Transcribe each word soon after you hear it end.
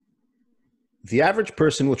The average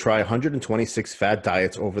person will try 126 fad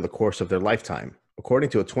diets over the course of their lifetime,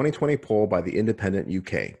 according to a 2020 poll by the Independent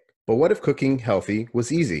UK. But what if cooking healthy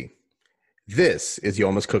was easy? This is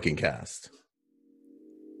Yoma's Cooking Cast.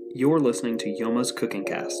 You're listening to Yoma's Cooking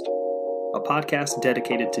Cast, a podcast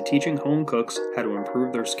dedicated to teaching home cooks how to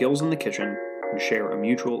improve their skills in the kitchen and share a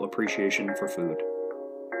mutual appreciation for food.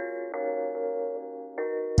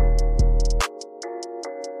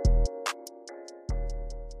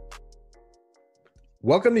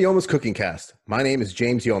 Welcome to Yoma's Cooking Cast. My name is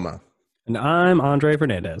James Yoma. And I'm Andre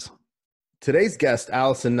Fernandez. Today's guest,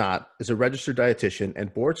 Allison Knott, is a registered dietitian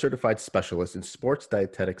and board-certified specialist in sports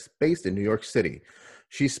dietetics based in New York City.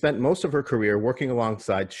 She spent most of her career working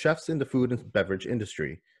alongside chefs in the food and beverage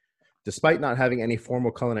industry. Despite not having any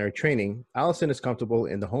formal culinary training, Allison is comfortable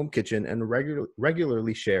in the home kitchen and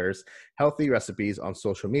regularly shares healthy recipes on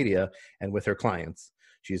social media and with her clients.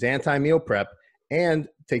 She's anti-meal prep and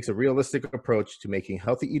takes a realistic approach to making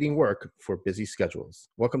healthy eating work for busy schedules.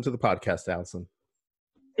 Welcome to the podcast, Allison.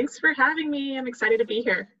 Thanks for having me. I'm excited to be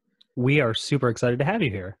here. We are super excited to have you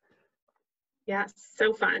here. Yeah,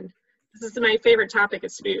 so fun. This is my favorite topic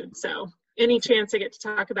is food, so any chance I get to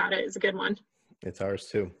talk about it is a good one. It's ours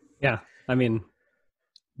too. Yeah, I mean,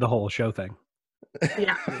 the whole show thing.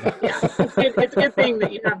 Yeah. It's a good thing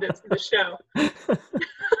that you have this show.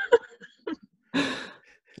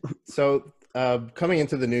 So coming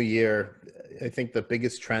into the new year, I think the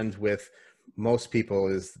biggest trend with most people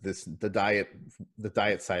is the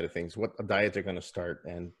diet side of things, what diet they're going to start.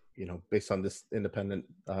 And, you know, based on this independent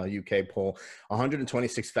UK poll,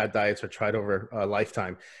 126 fad diets are tried over a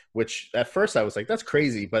lifetime, which at first I was like, that's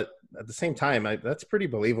crazy. But at the same time, that's pretty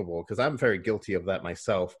believable because I'm very guilty of that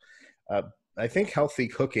myself. I think healthy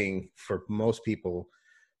cooking for most people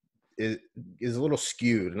is a little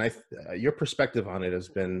skewed, and your perspective on it has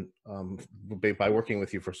been, by working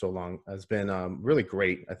with you for so long, has been really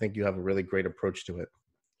great. I think you have a really great approach to it.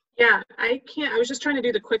 Yeah, I was just trying to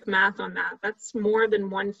do the quick math on that. That's more than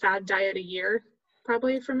one fad diet a year,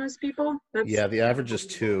 probably for most people. Yeah, the average is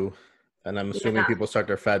 2, and I'm assuming people start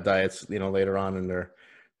their fad diets, later on in their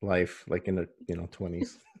life, like in their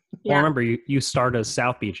 20s. Well, remember, you start a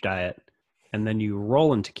South Beach diet, and then you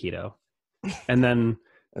roll into keto, and then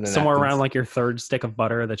somewhere around like your third stick of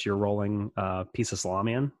butter that you're rolling a piece of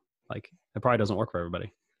salami in, like it probably doesn't work for everybody.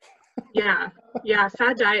 Yeah,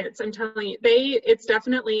 fad diets, I'm telling you, it's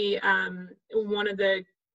definitely one of the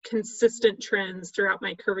consistent trends throughout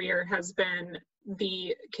my career has been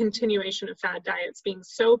the continuation of fad diets being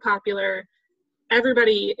so popular.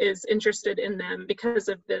 Everybody is interested in them because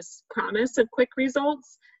of this promise of quick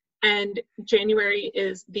results, and January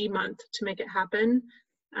is the month to make it happen.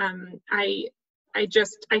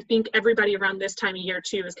 I think everybody around this time of year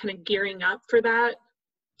too is kind of gearing up for that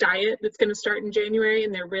diet that's going to start in January,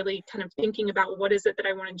 and they're really kind of thinking about what is it that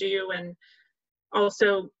I want to do, and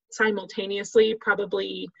also simultaneously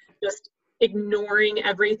probably just ignoring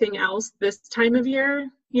everything else this time of year,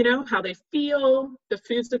 how they feel, the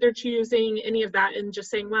foods that they're choosing, any of that, and just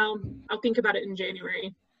saying, well, I'll think about it in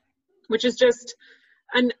January, which is just,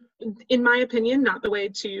 in my opinion, not the way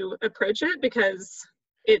to approach it because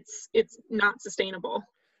it's not sustainable.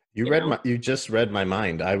 You just read my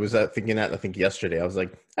mind. I was thinking that, I think yesterday. I was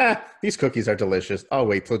like, these cookies are delicious. I'll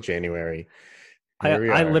wait till January.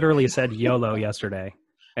 I literally said YOLO yesterday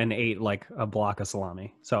and ate like a block of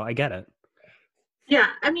salami. So I get it. Yeah,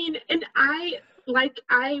 I mean, and I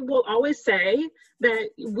will always say that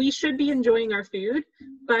we should be enjoying our food,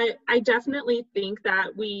 but I definitely think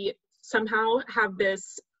that we somehow have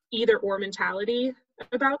this either or mentality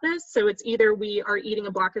about this. So it's either we are eating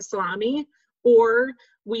a block of salami or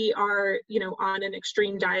we are, on an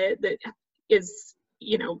extreme diet that is,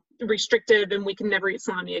 restrictive and we can never eat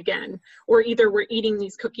salami again. Or either we're eating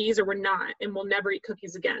these cookies or we're not, and we'll never eat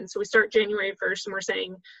cookies again. So we start January 1st and we're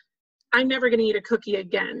saying, I'm never going to eat a cookie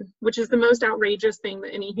again, which is the most outrageous thing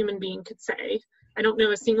that any human being could say. I don't know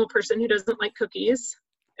a single person who doesn't like cookies.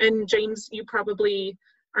 And James, you probably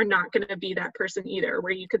are not going to be that person either,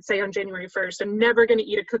 where you could say on January 1st, I'm never going to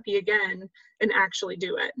eat a cookie again and actually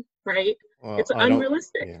do it, right? Well, it's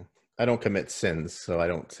unrealistic. I don't commit sins, so I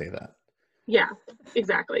don't say that. Yeah,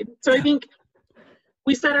 exactly. So I think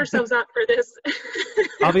we set ourselves up for this.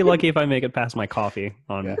 I'll be lucky if I make it past my coffee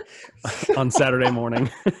on Saturday morning.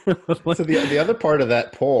 So the other part of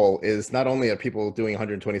that poll is not only are people doing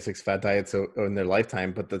 126 fad diets in their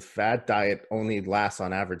lifetime, but the fad diet only lasts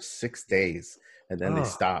on average 6 days. And then they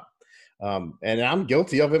stop. And I'm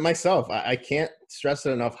guilty of it myself. I can't stress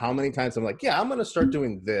it enough how many times I'm like, I'm going to start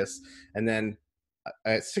doing this. And then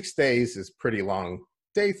 6 days is pretty long.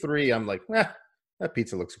 Day 3, I'm like, that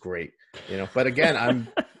pizza looks great. But again, I'm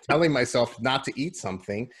telling myself not to eat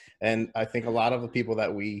something. And I think a lot of the people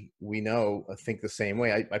that we know think the same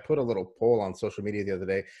way. I put a little poll on social media the other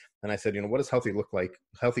day, and I said, what does healthy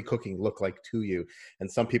cooking look like to you? And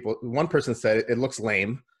one person said it looks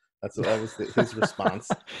lame. That was his response.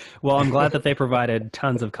 Well, I'm glad that they provided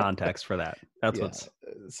tons of context for that.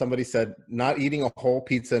 Somebody said not eating a whole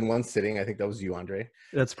pizza in one sitting. I think that was you, Andre.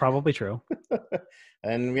 That's probably true.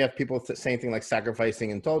 And we have people saying things like sacrificing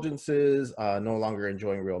indulgences, no longer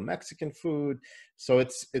enjoying real Mexican food. So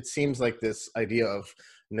it seems like this idea of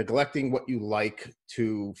neglecting what you like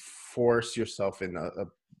to force yourself in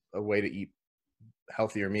a way to eat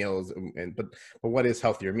healthier meals. But what is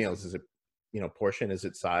healthier meals? Is it, portion? Is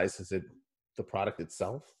it size? Is it the product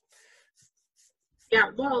itself? Yeah,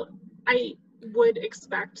 well, I would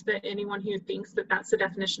expect that anyone who thinks that that's the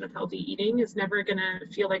definition of healthy eating is never going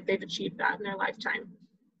to feel like they've achieved that in their lifetime.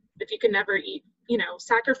 If you can never eat,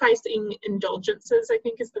 sacrificing indulgences, I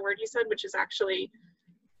think is the word you said, which is actually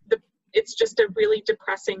it's just a really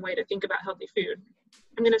depressing way to think about healthy food.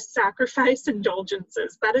 I'm going to sacrifice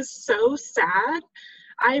indulgences. That is so sad.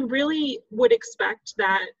 I really would expect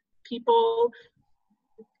that people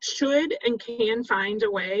should and can find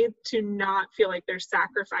a way to not feel like they're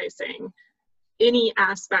sacrificing any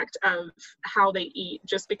aspect of how they eat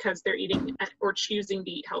just because they're eating or choosing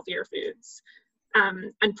to eat healthier foods.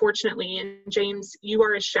 Unfortunately, and James, you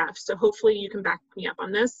are a chef, so hopefully you can back me up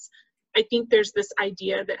on this. I think there's this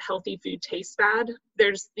idea that healthy food tastes bad.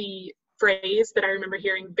 There's the phrase that I remember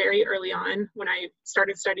hearing very early on when I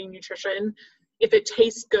started studying nutrition: if it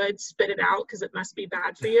tastes good, spit it out because it must be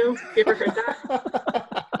bad for you. Have you ever heard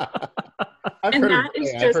that?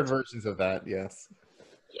 I've heard versions of that, yes.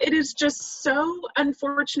 It is just so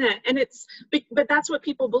unfortunate. And but that's what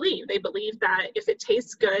people believe. They believe that if it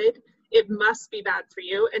tastes good, it must be bad for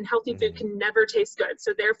you. And healthy food can never taste good.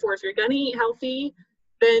 So therefore, if you're going to eat healthy,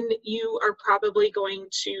 then you are probably going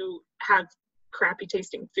to have crappy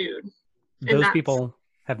tasting food. Those people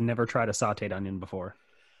have never tried a sauteed onion before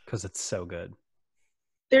because it's so good.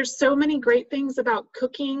 There's so many great things about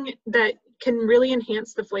cooking that can really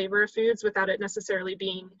enhance the flavor of foods without it necessarily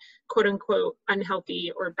being quote unquote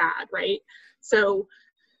unhealthy or bad, right? So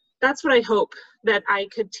that's what I hope that I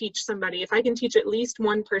could teach somebody. If I can teach at least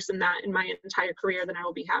one person that in my entire career, then I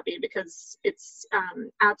will be happy, because it's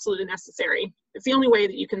absolutely necessary. It's the only way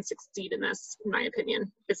that you can succeed in this, in my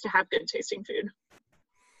opinion, is to have good tasting food.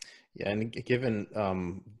 Yeah, and given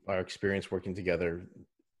our experience working together,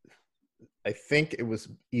 I think it was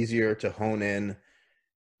easier to hone in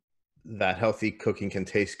that healthy cooking can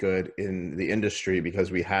taste good in the industry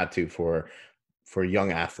because we had to for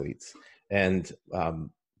young athletes. And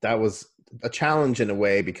that was a challenge in a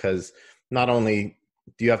way, because not only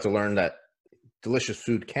do you have to learn that delicious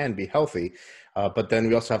food can be healthy, but then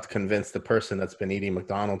we also have to convince the person that's been eating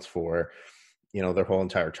McDonald's for, their whole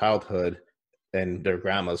entire childhood and their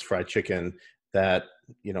grandma's fried chicken that,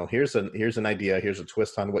 here's an idea, here's a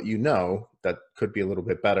twist on what that could be a little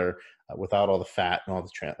bit better without all the fat and all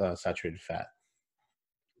the saturated fat.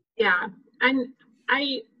 Yeah, and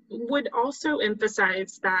I would also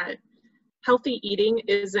emphasize that healthy eating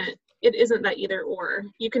isn't that either or.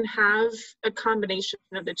 You can have a combination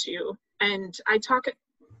of the two. And I talk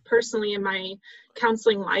personally in my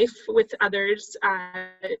counseling life with others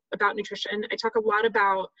about nutrition. I talk a lot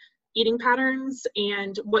about eating patterns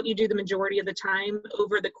and what you do the majority of the time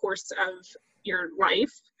over the course of your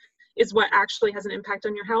life is what actually has an impact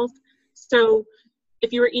on your health. So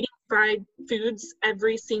if you were eating fried foods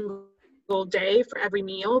every single day for every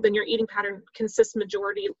meal, then your eating pattern consists the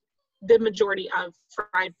majority of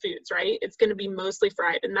fried foods, right? It's going to be mostly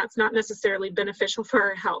fried, and that's not necessarily beneficial for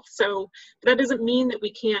our health. So that doesn't mean that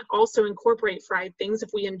we can't also incorporate fried things if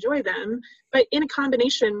we enjoy them, but in a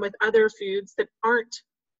combination with other foods that aren't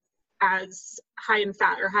as high in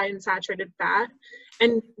fat or high in saturated fat,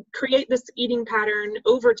 and create this eating pattern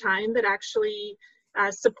over time that actually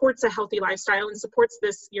supports a healthy lifestyle and supports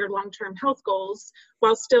your long-term health goals,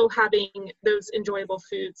 while still having those enjoyable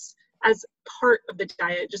foods as part of the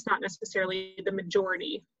diet, just not necessarily the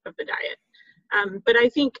majority of the diet. But I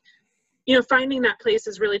think, finding that place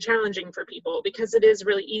is really challenging for people, because it is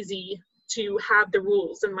really easy to have the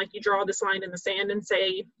rules and you draw this line in the sand and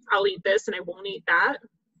say, I'll eat this and I won't eat that.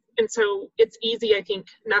 And so it's easy, I think,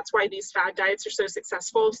 and that's why these fad diets are so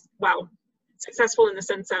successful. Well, successful in the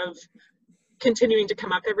sense of continuing to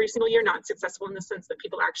come up every single year, not successful in the sense that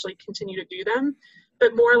people actually continue to do them,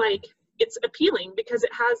 but more like it's appealing because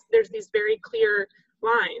there's these very clear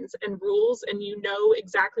lines and rules, and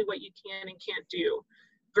exactly what you can and can't do,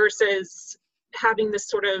 versus having this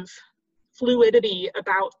sort of fluidity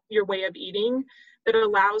about your way of eating that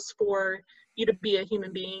allows for you to be a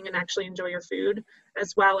human being and actually enjoy your food,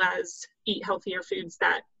 as well as eat healthier foods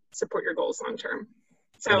that support your goals long term.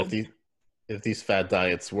 So if these fad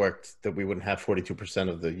diets worked, that we wouldn't have 42%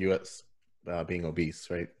 of the US being obese,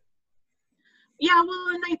 right? Yeah, well,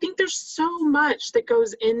 and I think there's so much that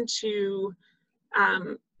goes into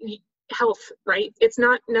health, right? It's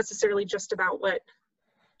not necessarily just about what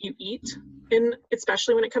you eat, and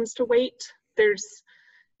especially when it comes to weight. There's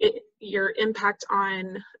your impact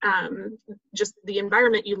on just the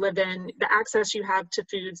environment you live in, the access you have to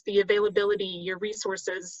foods, the availability, your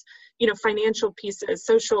resources, financial pieces,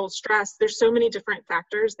 social stress. There's so many different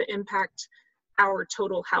factors that impact our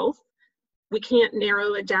total health. We can't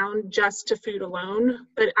narrow it down just to food alone,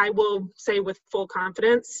 but I will say with full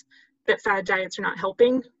confidence that fad diets are not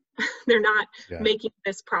helping. They're not making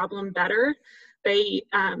this problem better. They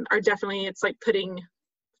are definitely, it's like putting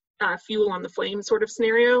fuel on the flame sort of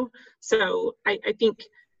scenario. So I think,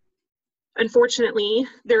 unfortunately,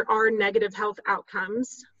 there are negative health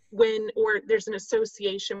outcomes or there's an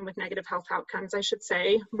association with negative health outcomes, I should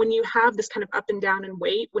say, when you have this kind of up and down in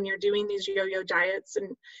weight, when you're doing these yo-yo diets,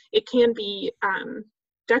 and it can be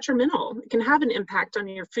detrimental. It can have an impact on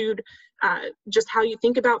your food, just how you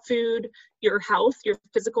think about food, your health, your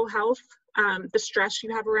physical health, the stress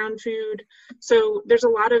you have around food. So there's a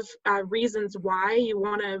lot of reasons why you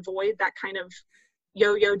want to avoid that kind of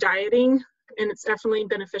yo-yo dieting, and it's definitely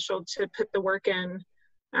beneficial to put the work in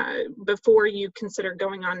before you consider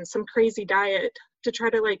going on some crazy diet to try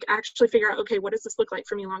to actually figure out, okay, what does this look like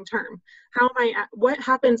for me long term? What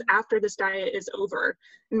happens after this diet is over?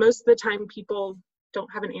 And most of the time people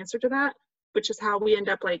don't have an answer to that, which is how we end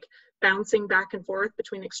up bouncing back and forth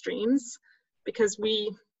between extremes, because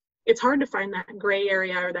it's hard to find that gray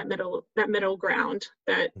area or that middle ground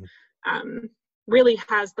that really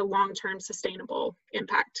has the long-term sustainable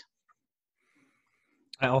impact.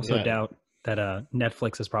 I also doubt that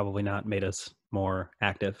Netflix has probably not made us more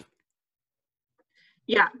active.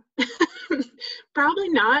 Yeah, probably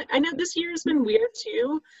not. I know this year has been weird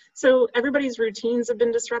too. So everybody's routines have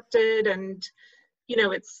been disrupted, and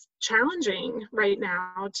it's challenging right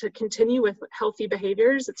now to continue with healthy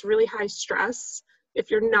behaviors. It's really high stress. If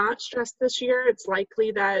you're not stressed this year, it's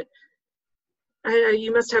likely that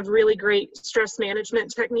you must have really great stress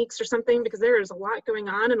management techniques or something, because there is a lot going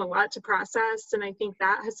on and a lot to process. And I think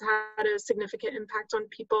that has had a significant impact on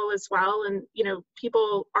people as well. And,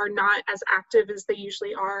 people are not as active as they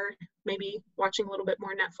usually are, maybe watching a little bit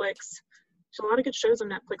more Netflix. There's a lot of good shows on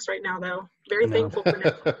Netflix right now, though. Very thankful for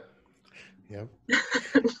Netflix. Yeah.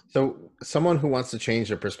 So someone who wants to change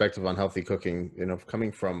their perspective on healthy cooking,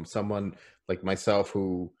 coming from someone like myself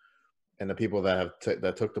and the people that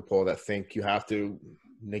took the poll that think you have to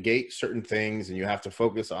negate certain things and you have to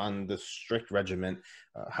focus on the strict regimen,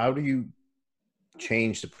 how do you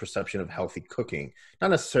change the perception of healthy cooking?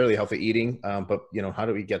 Not necessarily healthy eating, but how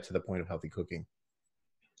do we get to the point of healthy cooking?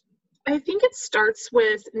 I think it starts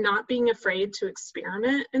with not being afraid to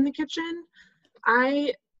experiment in the kitchen.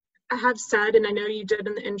 I have said, and I know you did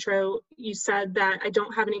in the intro, you said that I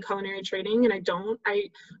don't have any culinary training, and I don't. I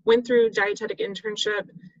went through dietetic internship,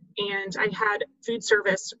 and I had food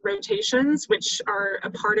service rotations, which are a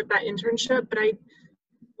part of that internship, but I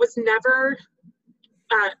was never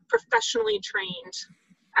professionally trained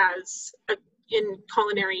in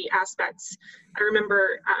culinary aspects. I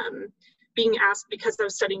remember being asked, because I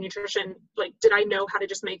was studying nutrition, did I know how to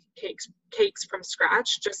just make cakes from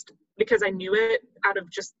scratch, just because I knew it out of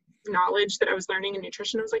just knowledge that I was learning in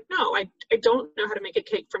nutrition? I was like, no, I don't know how to make a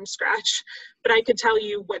cake from scratch, but I could tell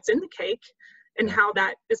you what's in the cake and how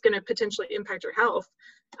that is going to potentially impact your health.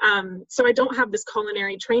 So I don't have this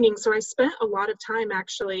culinary training. So I spent a lot of time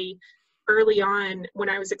actually early on when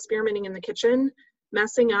I was experimenting in the kitchen,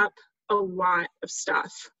 messing up a lot of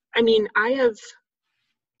stuff. I mean, I have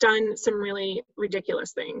done some really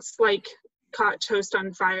ridiculous things, like caught toast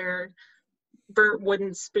on fire, burnt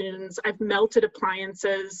wooden spoons. I've melted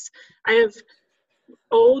appliances. I have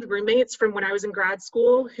old roommates from when I was in grad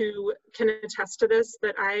school who can attest to this,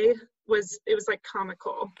 that it was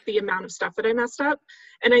comical, the amount of stuff that I messed up.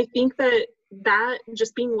 And I think that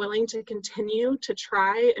just being willing to continue to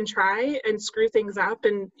try and screw things up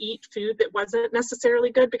and eat food that wasn't necessarily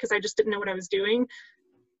good because I just didn't know what I was doing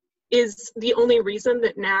is the only reason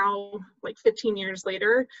that now, 15 years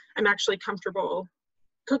later, I'm actually comfortable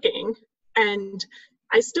cooking. And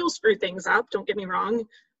I still screw things up, don't get me wrong,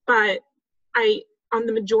 but on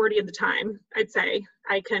the majority of the time, I'd say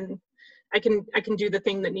I can do the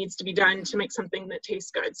thing that needs to be done to make something that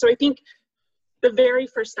tastes good. So I think the very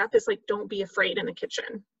first step is don't be afraid in the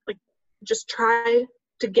kitchen. Just try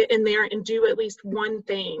to get in there and do at least one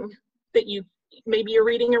thing that you maybe you're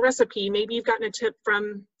reading a recipe, maybe you've gotten a tip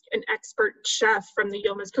from an expert chef from the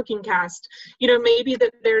Yoma's Cooking Cast. Maybe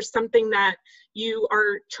that there's something that you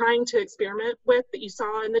are trying to experiment with that you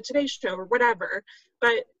saw in the Today Show or whatever,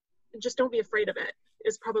 but just don't be afraid of it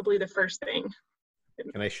is probably the first thing.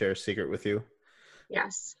 Can I share a secret with you?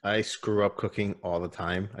 Yes. I screw up cooking all the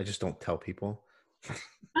time. I just don't tell people.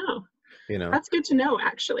 Oh, that's good to know,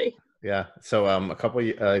 actually. Yeah. So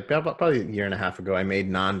probably a year and a half ago, I made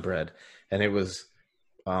naan bread, and it was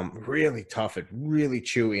really tough and really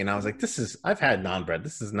chewy. And I was like, I've had naan bread.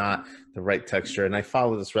 This is not the right texture. And I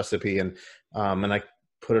followed this recipe and I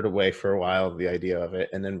put it away for a while, the idea of it.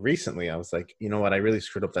 And then recently I was like, you know what? I really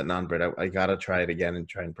screwed up that naan bread. I got to try it again and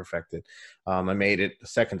try and perfect it. I made it the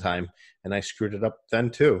second time and I screwed it up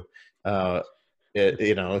then too.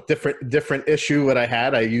 Different issue what I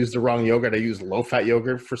had. I used the wrong yogurt. I used low-fat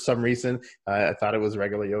yogurt for some reason. I thought it was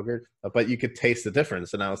regular yogurt, but you could taste the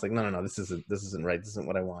difference. And I was like, no, this isn't right. This isn't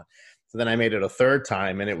what I want. So then I made it a third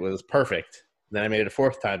time and it was perfect. Then I made it a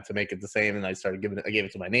fourth time to make it the same. And I gave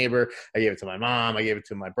it to my neighbor. I gave it to my mom. I gave it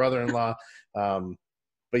to my brother-in-law.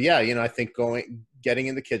 But yeah, I think getting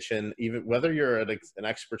in the kitchen, even whether you're an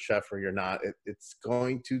expert chef or you're not,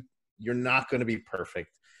 you're not going to be perfect.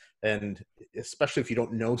 And especially if you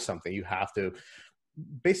don't know something, you have to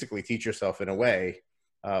basically teach yourself in a way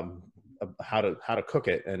how to cook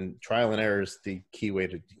it, and trial and error is the key way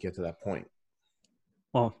to get to that point.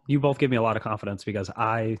 Well, you both give me a lot of confidence because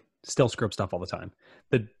I still screw up stuff all the time.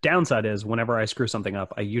 The downside is whenever I screw something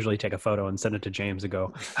up, I usually take a photo and send it to James and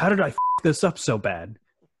go, how did I f this up so bad?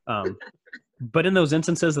 But in those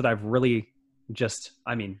instances that I've really just,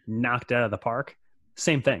 knocked out of the park,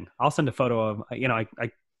 same thing. I'll send a photo of,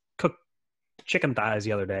 I cooked chicken thighs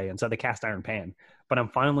the other day inside the cast iron pan, but I'm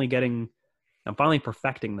finally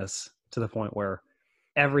perfecting this to the point where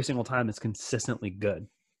every single time it's consistently good.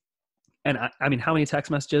 And how many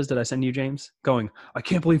text messages did I send you, James? Going, I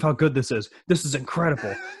can't believe how good this is. This is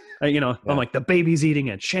incredible. Yeah. I'm like, the baby's eating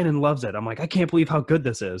it. Shannon loves it. I'm like, I can't believe how good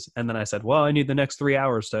this is. And then I said, well, I need the next 3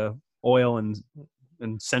 hours to oil and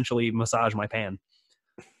essentially massage my pan.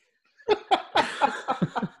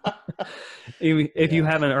 If you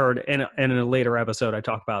haven't heard, in a later episode, I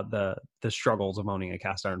talk about the struggles of owning a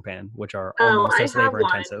cast iron pan, which are almost as labor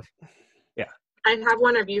intensive. Yeah. I have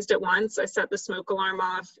one. I've used it once. I set the smoke alarm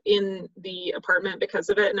off in the apartment because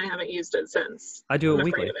of it, and I haven't used it since. I do it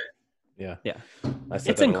weekly. Yeah. I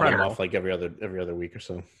set that alarm off like every other week or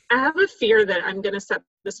so. I have a fear that I'm going to set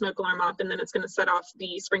the smoke alarm off and then it's going to set off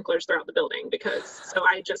the sprinklers throughout the building so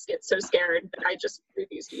I just get so scared that I just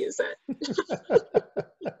refuse to use it.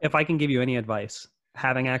 If I can give you any advice,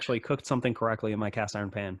 having actually cooked something correctly in my cast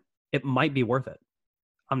iron pan, it might be worth it.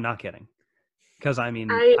 I'm not kidding. Because I don't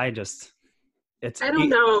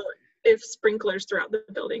know if sprinklers throughout the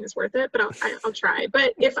building is worth it, but I'll try.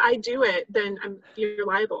 But if I do it, then you're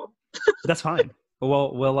liable. That's fine.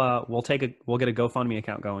 We'll get a GoFundMe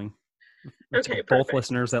account going. Okay, both perfect.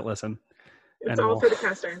 Listeners that listen. It's all for the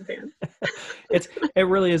cast iron pan. It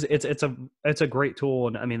really is. It's a great tool,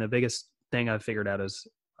 and the biggest thing I've figured out is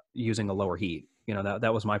using a lower heat.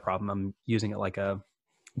 That was my problem. I'm using it like a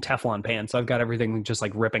Teflon pan, so I've got everything just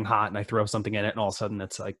like ripping hot, and I throw something in it, and all of a sudden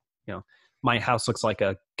it's like my house looks like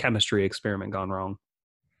a chemistry experiment gone wrong.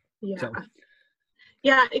 Yeah. So.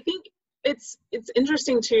 Yeah, I think it's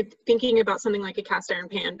interesting too, thinking about something like a cast iron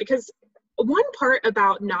pan, because one part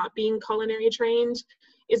about not being culinary trained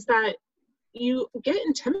is that you get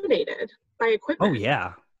intimidated by equipment. Oh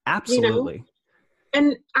yeah, absolutely.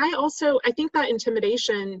 And I think that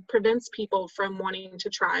intimidation prevents people from wanting to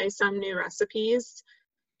try some new recipes.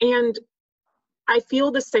 And I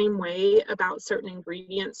feel the same way about certain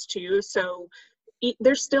ingredients too. So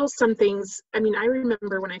there's still some things, I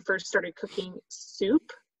remember when I first started cooking,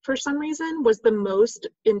 soup for some reason was the most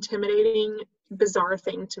intimidating, bizarre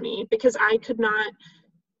thing to me, because I could not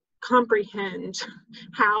comprehend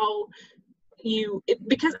how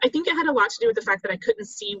because I think it had a lot to do with the fact that I couldn't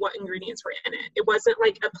see what ingredients were in it. It wasn't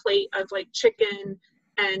like a plate of like chicken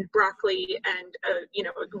and broccoli and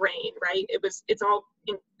a grain, right? It's all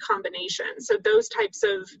in combination. So those types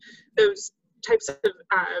of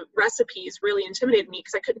recipes really intimidated me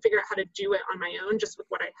because I couldn't figure out how to do it on my own just with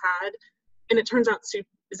what I had. And it turns out soup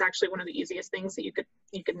is actually one of the easiest things that you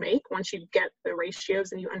could make once you get the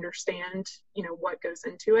ratios and you understand what goes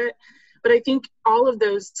into it. But I think all of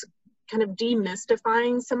those kind of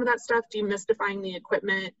demystifying some of that stuff, demystifying the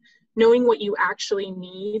equipment, knowing what you actually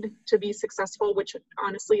need to be successful, which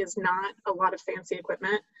honestly is not a lot of fancy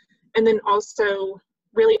equipment. And then also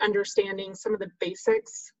really understanding some of the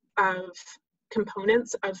basics of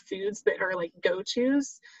components of foods that are like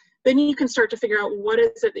go-tos then you can start to figure out what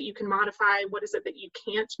is it that you can modify, what is it that you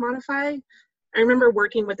can't modify. I remember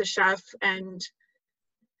working with a chef, and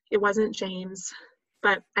it wasn't James,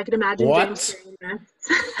 but I could imagine James saying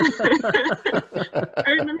this.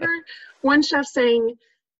 I remember one chef saying,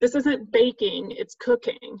 this isn't baking, it's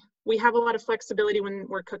cooking. We have a lot of flexibility when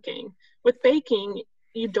we're cooking. With baking,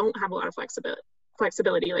 you don't have a lot of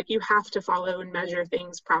flexibility. Like, you have to follow and measure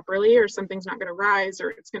things properly, or something's not going to rise,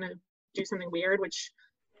 or it's going to do something weird, which,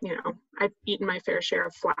 you know, I've eaten my fair share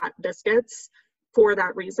of flat biscuits for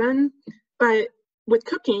that reason. But with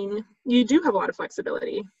cooking, you do have a lot of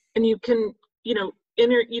flexibility, and you can, you know,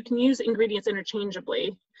 you can use ingredients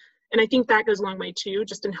interchangeably. And I think that goes a long way too,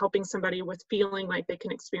 just in helping somebody with feeling like they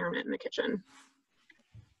can experiment in the kitchen.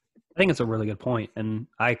 I think it's a really good point, and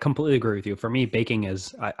I completely agree with you. For me, baking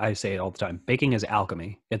is, I say it all the time, baking is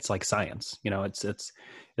alchemy. It's like science, you know, it's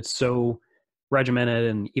so regimented,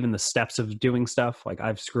 and even the steps of doing stuff, like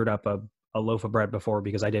I've screwed up a loaf of bread before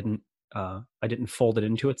because I didn't fold it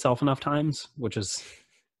into itself enough times, which is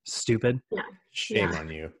stupid. Yeah. Shame on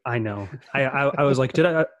you. I know. I was like,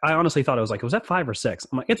 I honestly thought, I was like, was that 5 or 6?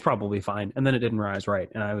 I'm like, it's probably fine. And then it didn't rise right.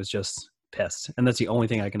 And I was just pissed. And that's the only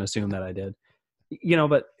thing I can assume that I did, you know,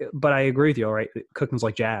 but I agree with you. All right. Cooking's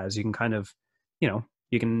like jazz. You can kind of, you know,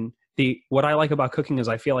 what I like about cooking is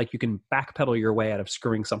I feel like you can backpedal your way out of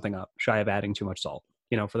screwing something up shy of adding too much salt.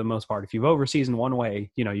 You know, for the most part, if you've over seasoned one way,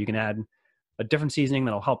 you know, you can add a different seasoning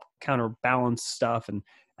that'll help counterbalance stuff.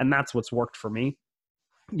 And that's what's worked for me.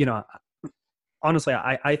 You know, honestly,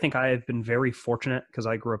 I think I have been very fortunate because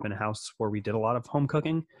I grew up in a house where we did a lot of home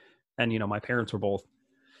cooking. And, you know, my parents were both,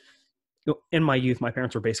 in my youth, my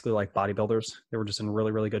parents were basically like bodybuilders. They were just in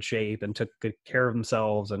really, really good shape and took good care of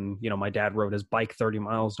themselves. And, you know, my dad rode his bike 30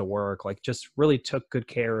 miles to work, like just really took good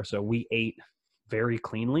care. So we ate very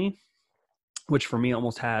cleanly, which for me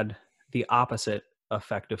almost had the opposite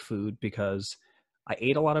effect of food because I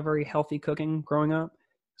ate a lot of very healthy cooking growing up.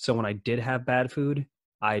 So when I did have bad food,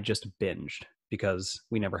 I just binged because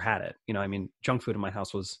we never had it. You know, I mean, junk food in my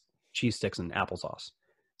house was cheese sticks and applesauce.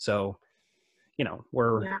 So, you know,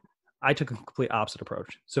 I took a complete opposite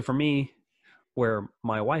approach. So for me, where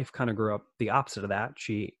my wife kind of grew up the opposite of that,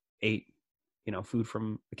 she ate, you know, food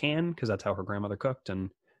from the can because that's how her grandmother cooked. And,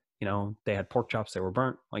 you know, they had pork chops that were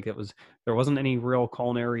burnt. Like there wasn't any real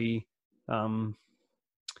culinary,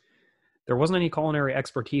 there wasn't any culinary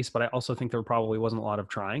expertise, but I also think there probably wasn't a lot of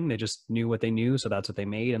trying. They just knew what they knew. So that's what they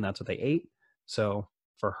made and that's what they ate. So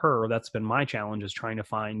for her, that's been my challenge, is trying to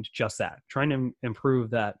find just that, trying to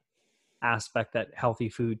improve that aspect that healthy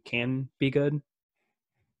food can be good,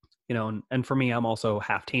 you know, and for me, I'm also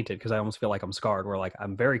half tainted because I almost feel like I'm scarred, where like,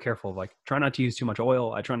 I'm very careful of like, try not to use too much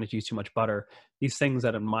oil. I try not to use too much butter. These things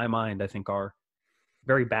that in my mind, I think are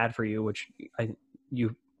very bad for you, which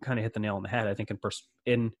you kind of hit the nail on the head. I think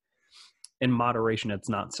in moderation, it's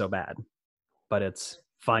not so bad, but it's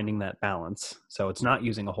finding that balance. So it's not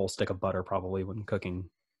using a whole stick of butter probably when cooking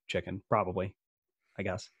chicken, probably, I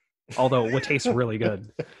guess. Although it would taste really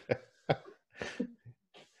good,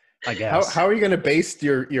 I guess. How are you going to baste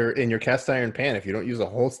your in your cast iron pan if you don't use a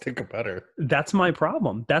whole stick of butter? That's my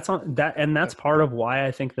problem. That's part of why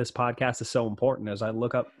I think this podcast is so important. Is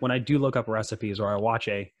when I do look up recipes, or I watch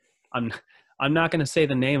I'm not going to say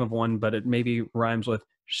the name of one, but it maybe rhymes with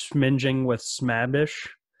schminging with smabish.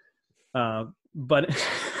 But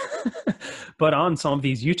but on some of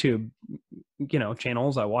these YouTube, you know,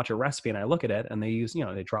 channels, I watch a recipe and I look at it and they use, you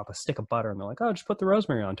know, they drop a stick of butter and they're like, oh, just put the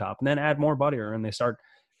rosemary on top and then add more butter, and they start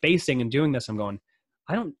basting and doing this. I'm going,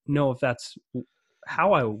 I don't know if that's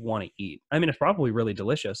how I want to eat. I mean, it's probably really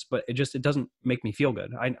delicious, but it doesn't make me feel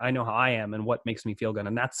good. I know how I am and what makes me feel good.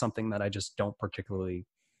 And that's something that I just don't particularly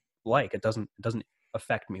like. It doesn't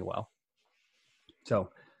affect me well. So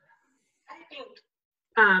I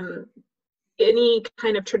think any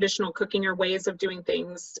kind of traditional cooking or ways of doing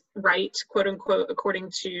things right, quote unquote,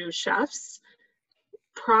 according to chefs,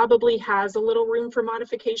 probably has a little room for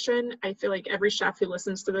modification. I feel like every chef who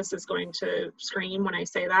listens to this is going to scream when I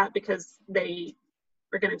say that, because they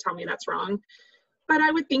are going to tell me that's wrong. But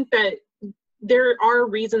I would think that there are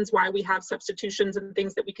reasons why we have substitutions and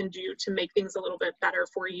things that we can do to make things a little bit better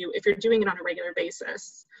for you if you're doing it on a regular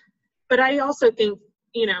basis. But I also think,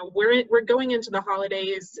 you know, we're going into the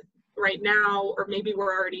holidays right now, or maybe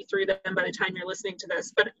we're already through them by the time you're listening to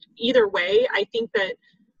this. But either way, I think that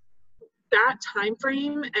time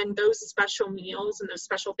frame and those special meals and those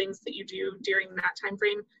special things that you do during that time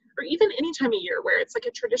frame, or even any time of year where it's like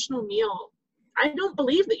a traditional meal, I don't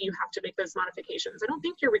believe that you have to make those modifications. I don't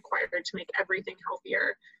think you're required to make everything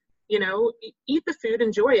healthier. You know, eat the food,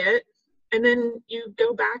 enjoy it, and then you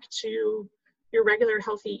go back to your regular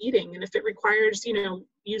healthy eating. And if it requires, you know,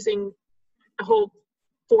 using a whole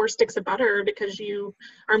 4 sticks of butter because you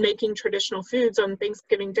are making traditional foods on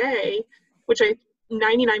Thanksgiving Day, which I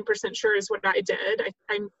 99% sure is what I did.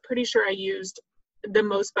 I'm pretty sure I used the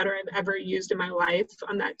most butter I've ever used in my life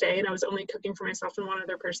on that day, and I was only cooking for myself and one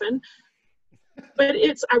other person. But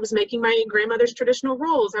I was making my grandmother's traditional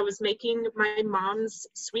rolls. I was making my mom's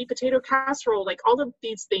sweet potato casserole, like all of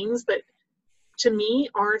these things that to me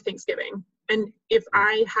are Thanksgiving. And if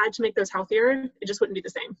I had to make those healthier, it just wouldn't be the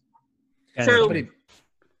same. And so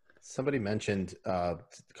somebody mentioned a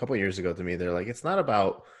couple of years ago to me, they're like, it's not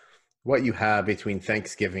about what you have between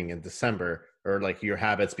Thanksgiving and December, or like your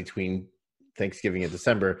habits between Thanksgiving and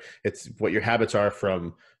December. It's what your habits are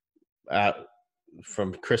from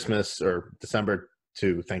Christmas or December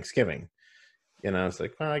to Thanksgiving. It's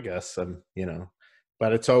like, well, I guess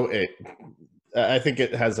but I think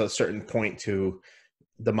it has a certain point to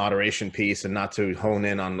the moderation piece, and not to hone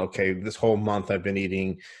in on, okay, this whole month I've been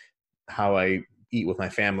eating how I eat with my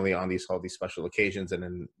family on all these special occasions, and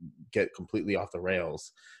then get completely off the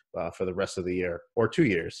rails for the rest of the year, or 2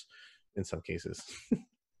 years in some cases.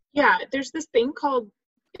 Yeah, there's this thing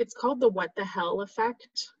it's called the what the hell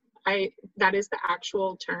effect. That is the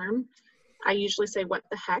actual term. I usually say what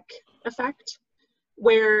the heck effect,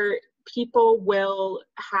 where people will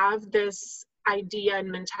have this idea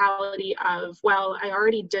and mentality of, well, I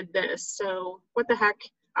already did this, so what the heck,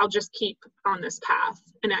 I'll just keep on this path.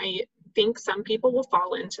 And I think some people will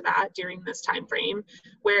fall into that during this time frame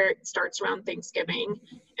where it starts around Thanksgiving,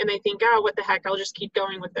 and they think, oh, what the heck, I'll just keep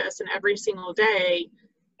going with this. And every single day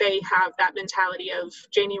they have that mentality of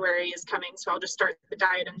January is coming, so I'll just start the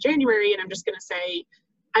diet in January, and I'm just going to say,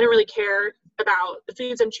 I don't really care about the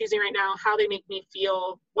foods I'm choosing right now, how they make me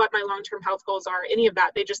feel, what my long-term health goals are, any of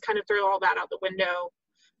that. They just kind of throw all that out the window,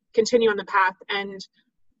 continue on the path, and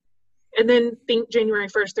then think January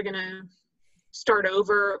 1st they're going to start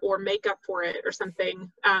over or make up for it or something.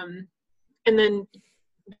 And then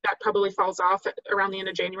that probably falls off around the end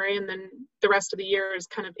of January, and then the rest of the year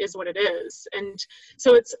is what it is. And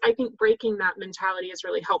so I think breaking that mentality is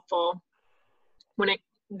really helpful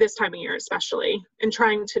this time of year especially, and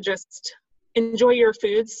trying to just enjoy your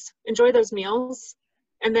foods, enjoy those meals,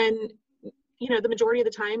 and then the majority of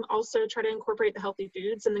the time also try to incorporate the healthy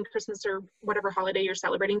foods. And then Christmas or whatever holiday you're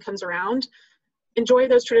celebrating comes around, enjoy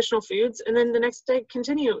those traditional foods, and then the next day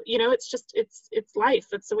continue. It's life.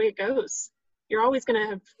 That's the way it goes. You're always going to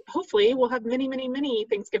have, hopefully we'll have many, many, many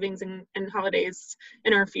Thanksgivings and holidays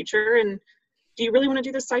in our future. And do you really want to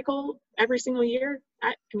do this cycle every single year?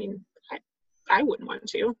 I wouldn't want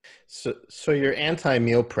to. So you're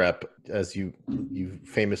anti-meal prep, as you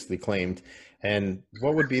famously claimed. And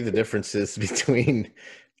what would be the differences between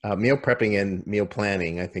meal prepping and meal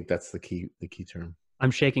planning? I think that's the key term.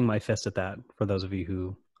 I'm shaking my fist at that for those of you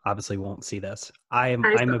who obviously won't see this. I'm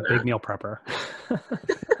a big meal prepper.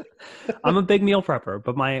 I'm a big meal prepper,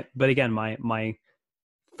 but again, my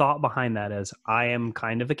thought behind that is I am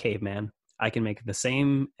kind of a caveman. I can make the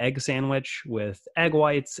same egg sandwich with egg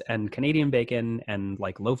whites and Canadian bacon and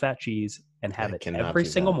like low-fat cheese and have it every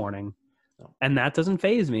single morning. No. And that doesn't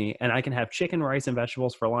faze me. And I can have chicken, rice, and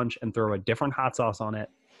vegetables for lunch and throw a different hot sauce on it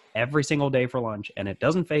every single day for lunch. And it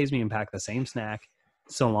doesn't faze me and pack the same snack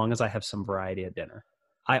so long as I have some variety at dinner.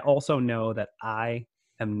 I also know that I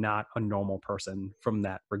am not a normal person from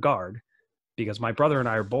that regard, because my brother and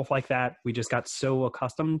I are both like that. We just got so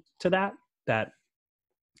accustomed to that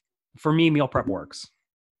for me, meal prep works.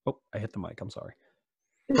 Oh, I hit the mic. I'm sorry.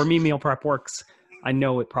 For me, meal prep works. I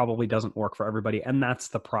know it probably doesn't work for everybody, and that's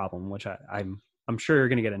the problem, which I'm sure you're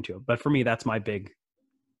going to get into. But for me, that's my big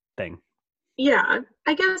thing. Yeah,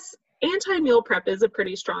 I guess anti-meal prep is a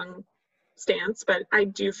pretty strong stance, but I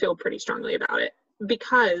do feel pretty strongly about it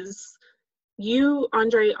because you,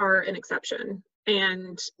 Andre, are an exception.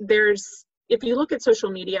 And if you look at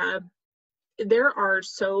social media, there are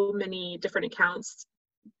so many different accounts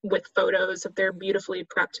with photos of their beautifully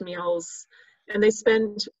prepped meals, and they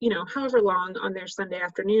spend however long on their Sunday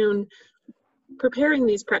afternoon preparing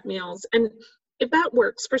these prep meals. And if that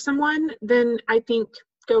works for someone, then I think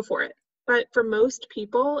go for it. But for most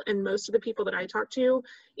people, and most of the people that I talk to,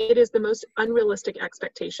 it is the most unrealistic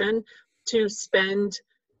expectation to spend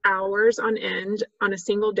hours on end on a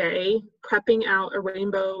single day prepping out a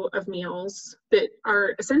rainbow of meals that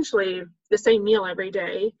are essentially the same meal every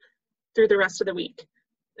day through the rest of the week.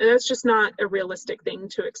 And that's just not a realistic thing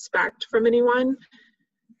to expect from anyone.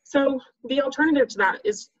 So the alternative to that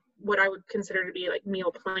is what I would consider to be like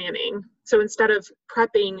meal planning. So instead of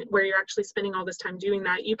prepping where you're actually spending all this time doing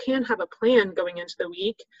that, you can have a plan going into the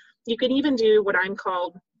week. You can even do what I'm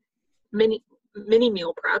called mini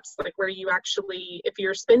meal preps, like where you actually, if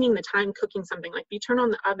you're spending the time cooking something, like you turn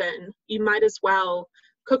on the oven, you might as well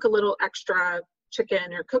cook a little extra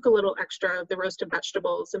chicken or cook a little extra of the roasted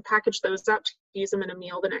vegetables and package those up to use them in a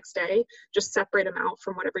meal the next day. Just separate them out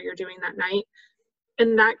from whatever you're doing that night.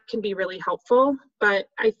 And that can be really helpful. But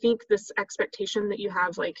I think this expectation that you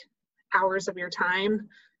have like hours of your time,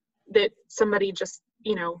 that somebody just,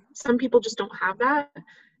 you know, some people just don't have that.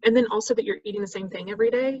 And then also that you're eating the same thing every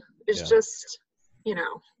day is just, you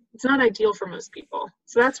know, it's not ideal for most people.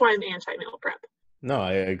 So that's why I'm anti-meal prep. No,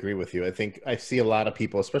 I agree with you. I think I see a lot of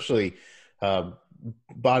people, especially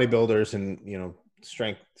bodybuilders and, you know,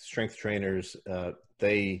 strength trainers,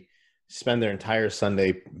 they spend their entire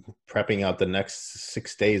Sunday prepping out the next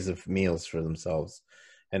 6 days of meals for themselves.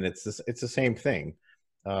 And it's the same thing.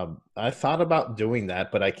 I thought about doing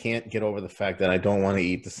that, but I can't get over the fact that I don't want to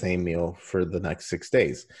eat the same meal for the next 6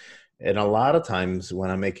 days. And a lot of times when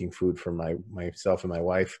I'm making food for myself and my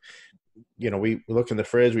wife, you know, we look in the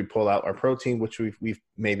fridge, we pull out our protein, which we've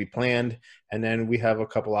maybe planned, and then we have a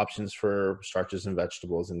couple options for starches and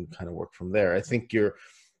vegetables and kind of work from there. I think you're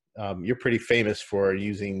pretty famous for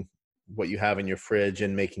using what you have in your fridge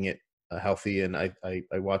and making it healthy. And I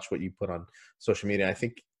watch what you put on social media. I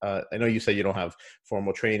think, I know you said you don't have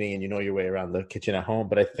formal training and you know your way around the kitchen at home,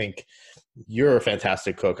 but I think you're a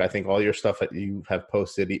fantastic cook. I think all your stuff that you have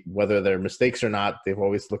posted, whether they're mistakes or not, they've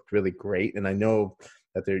always looked really great. And I know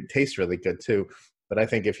that they taste really good too. But I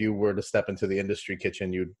think if you were to step into the industry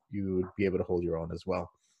kitchen, you would be able to hold your own as well.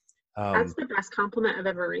 That's the best compliment I've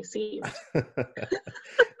ever received.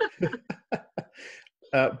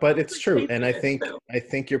 But it's true. And I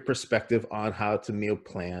think your perspective on how to meal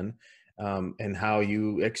plan and how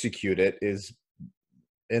you execute it is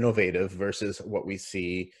innovative versus what we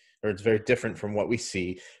see, or it's very different from what we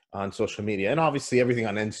see on social media. And obviously everything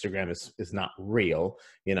on Instagram is not real,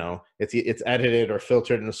 you know, it's edited or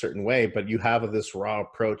filtered in a certain way, but you have this raw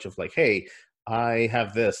approach of like, hey, I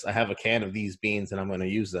have a can of these beans and I'm going to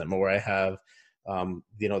use them, or I have,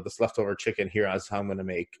 you know, this leftover chicken here as how I'm going to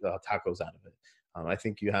make tacos out of it. I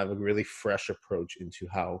think you have a really fresh approach into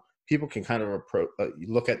how people can kind of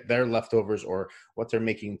look at their leftovers or what they're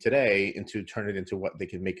making today and to turn it into what they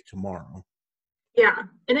can make tomorrow. Yeah,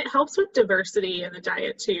 and it helps with diversity in the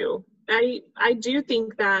diet too. I do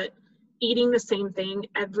think that eating the same thing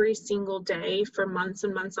every single day for months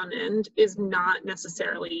and months on end is not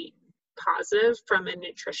necessarily positive from a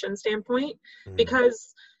nutrition standpoint,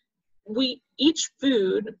 because each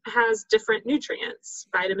food has different nutrients,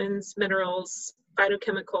 vitamins, minerals,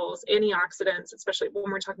 phytochemicals, antioxidants, especially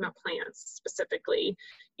when we're talking about plants specifically,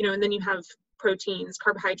 you know, and then you have proteins,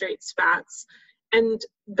 carbohydrates, fats, and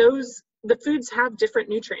the foods have different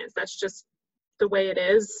nutrients. That's just the way it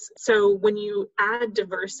is. So when you add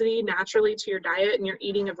diversity naturally to your diet and you're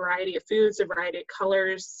eating a variety of foods, a variety of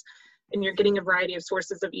colors, and you're getting a variety of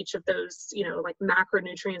sources of each of those, you know, like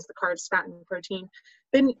macronutrients, the carbs, fat, and protein,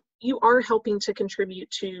 then you are helping to contribute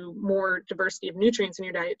to more diversity of nutrients in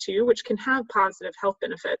your diet too, which can have positive health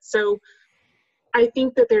benefits. So I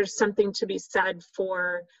think that there's something to be said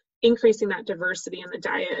for increasing that diversity in the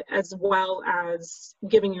diet, as well as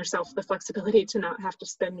giving yourself the flexibility to not have to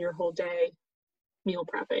spend your whole day meal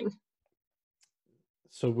prepping.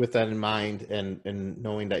 So with that in mind, and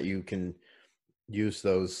knowing that you can use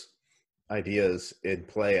those ideas in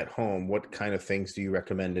play at home, what kind of things do you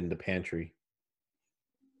recommend in the pantry?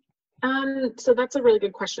 So that's a really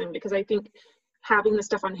good question, because I think having the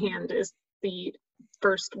stuff on hand is the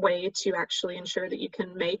first way to actually ensure that you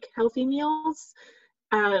can make healthy meals.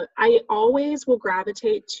 I always will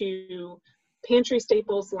gravitate to pantry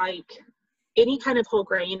staples like any kind of whole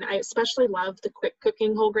grain. I especially love the quick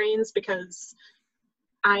cooking whole grains because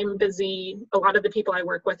I'm busy. A lot of the people I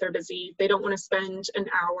work with are busy. They don't want to spend an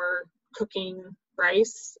hour cooking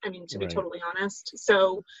rice, I mean, to be totally honest.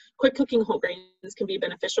 So quick cooking whole grains can be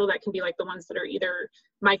beneficial. That can be like the ones that are either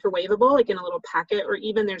microwavable, like in a little packet, or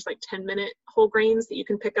even there's like 10-minute whole grains that you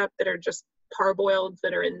can pick up that are just parboiled,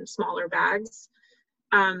 that are in smaller bags.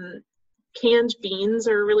 Canned beans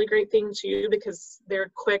are a really great thing too, because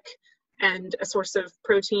they're quick and a source of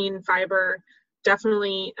protein, fiber.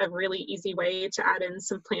 Definitely a really easy way to add in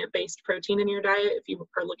some plant-based protein in your diet if you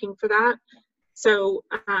are looking for that. So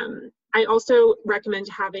I also recommend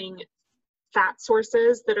having fat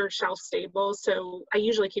sources that are shelf stable. So I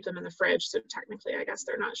usually keep them in the fridge. So technically, I guess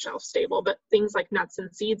they're not shelf stable, but things like nuts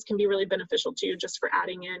and seeds can be really beneficial too, just for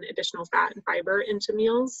adding in additional fat and fiber into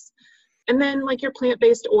meals. And then like your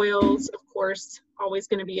plant-based oils, of course, always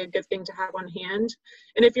going to be a good thing to have on hand.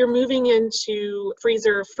 And if you're moving into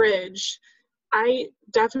freezer, fridge, I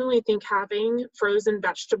definitely think having frozen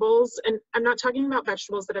vegetables, and I'm not talking about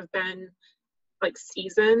vegetables that have been like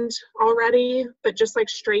seasoned already, but just like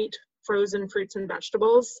straight frozen fruits and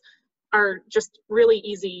vegetables are just really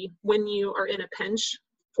easy when you are in a pinch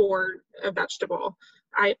for a vegetable.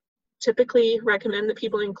 I typically recommend that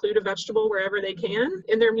people include a vegetable wherever they can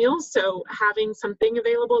in their meals. So having something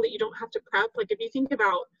available that you don't have to prep, like if you think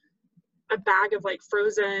about a bag of like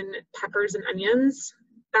frozen peppers and onions,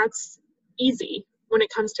 that's easy when it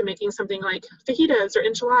comes to making something like fajitas or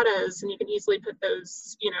enchiladas, and you can easily put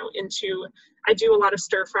those, you know, into, I do a lot of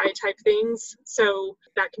stir fry type things, so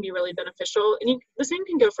that can be really beneficial. And the same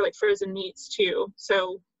can go for like frozen meats too.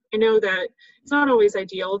 So I know that it's not always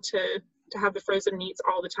ideal to have the frozen meats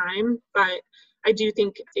all the time, but I do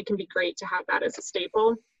think it can be great to have that as a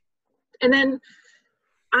staple. And then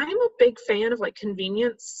I'm a big fan of like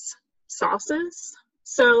convenience sauces.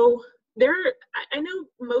 So I know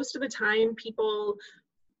most of the time people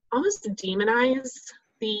almost demonize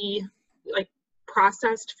the like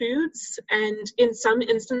processed foods, and in some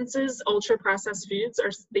instances ultra processed foods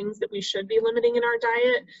are things that we should be limiting in our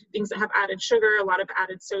diet, things that have added sugar, a lot of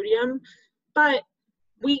added sodium. But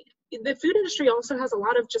the food industry also has a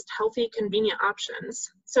lot of just healthy, convenient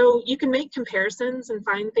options. So you can make comparisons and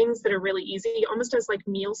find things that are really easy, almost as like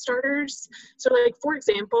meal starters. So like, for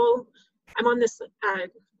example, I'm on this, I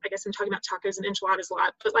guess I'm talking about tacos and enchiladas a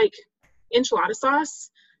lot, but like enchilada sauce,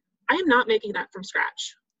 I am not making that from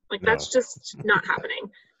scratch. Like that's just not happening.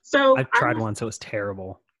 So I've tried once, it was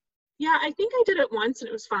terrible. Yeah, I think I did it once and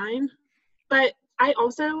it was fine. But I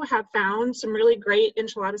also have found some really great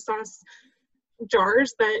enchilada sauce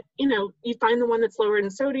jars that, you know, you find the one that's lower in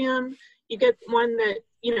sodium, you get one that,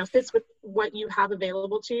 you know, fits with what you have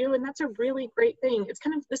available to you, and that's a really great thing. It's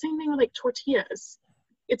kind of the same thing with like tortillas.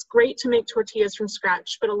 It's great to make tortillas from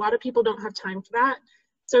scratch, but a lot of people don't have time for that.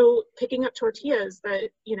 So picking up tortillas that,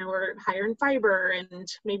 you know, are higher in fiber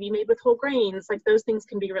and maybe made with whole grains, like those things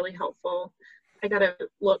can be really helpful. I gotta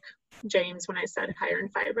look, James, when I said higher in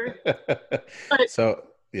fiber. But so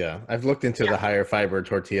yeah, I've looked into the higher fiber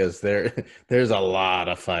tortillas. There's a lot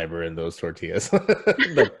of fiber in those tortillas.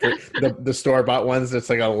 the store-bought ones, it's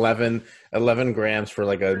like 11 grams for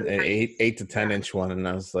like an 8 to 10 inch one. And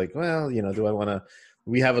I was like, well, you know, do I want to?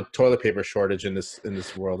 We have a toilet paper shortage in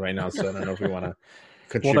this world right now, so I don't know if we want to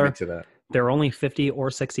contribute to that. They're only 50 or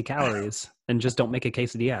 60 calories, and just don't make a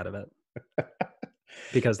quesadilla out of it.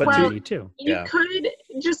 Because that's what you need too. You could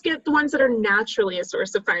just get the ones that are naturally a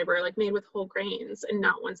source of fiber, like made with whole grains, and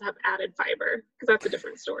not ones that have added fiber, because that's a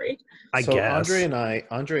different story. I guess.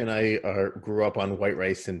 Andre and I grew up on white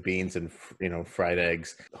rice and beans and, you know, fried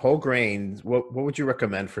eggs. Whole grains. What would you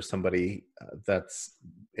recommend for somebody that's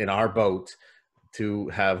in our boat to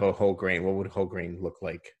have a whole grain? What would whole grain look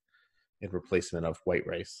like in replacement of white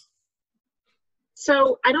rice?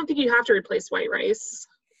 So I don't think you have to replace white rice.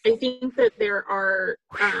 I think that there are,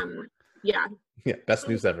 best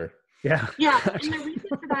news ever. Yeah. And the reason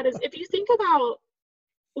for that is, if you think about,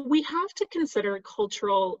 we have to consider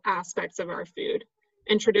cultural aspects of our food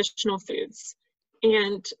and traditional foods.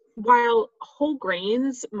 And while whole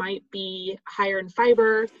grains might be higher in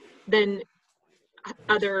fiber than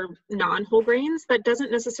other non-whole grains, that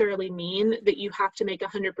doesn't necessarily mean that you have to make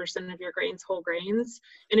 100% of your grains whole grains.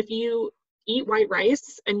 And if you eat white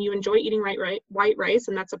rice and you enjoy eating white rice,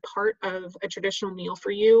 and that's a part of a traditional meal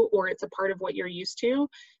for you, or it's a part of what you're used to,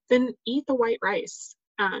 then eat the white rice.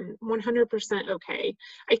 100% okay.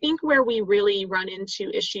 I think where we really run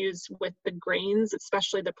into issues with the grains,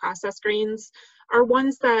 especially the processed grains, are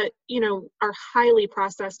ones that, you know, are highly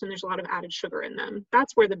processed and there's a lot of added sugar in them.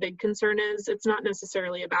 That's where the big concern is. It's not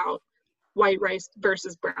necessarily about white rice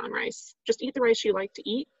versus brown rice. Just eat the rice you like to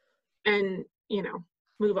eat and, you know,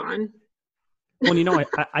 move on. Well, you know,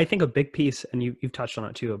 I think a big piece, and you've touched on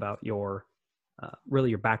it too, about your really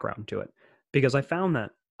your background to it, because I found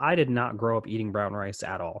that I did not grow up eating brown rice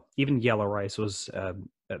at all. Even yellow rice was a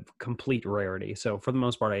complete rarity. So for the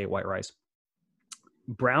most part, I ate white rice.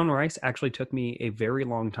 Brown rice actually took me a very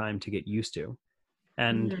long time to get used to.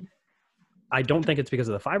 And I don't think it's because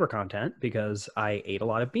of the fiber content, because I ate a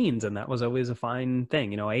lot of beans and that was always a fine thing.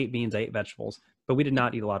 You know, I ate beans, I ate vegetables, but we did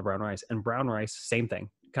not eat a lot of brown rice. And brown rice, same thing,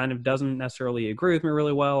 kind of doesn't necessarily agree with me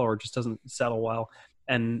really well, or just doesn't settle well.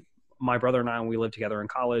 And my brother and I, when we lived together in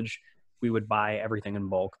college, we would buy everything in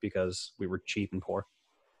bulk because we were cheap and poor.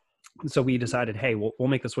 So we decided, hey, we'll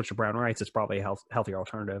make the switch to brown rice. It's probably a healthier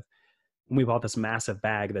alternative. And we bought this massive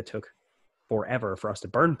bag that took forever for us to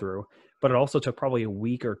burn through, but it also took probably a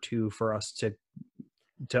week or two for us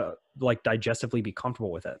to like digestively be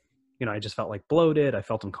comfortable with it. You know, I just felt like bloated. I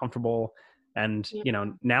felt uncomfortable. And, you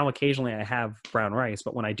know, now occasionally I have brown rice,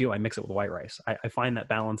 but when I do, I mix it with white rice. I find that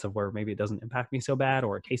balance of where maybe it doesn't impact me so bad,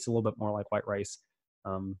 or it tastes a little bit more like white rice.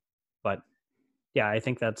 But Yeah, I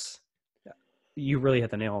think you really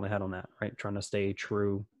hit the nail on the head on that, right? Trying to stay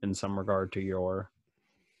true in some regard to the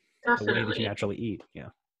way that you naturally eat. Yeah.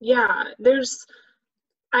 Yeah,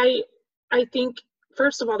 I think,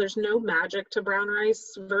 first of all, there's no magic to brown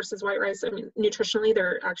rice versus white rice. I mean, nutritionally,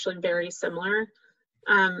 they're actually very similar.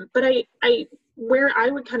 But where I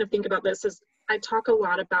would kind of think about this is I talk a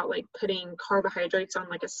lot about like putting carbohydrates on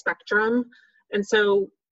like a spectrum. And so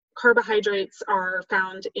carbohydrates are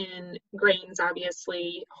found in grains,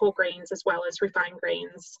 obviously, whole grains, as well as refined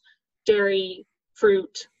grains, dairy,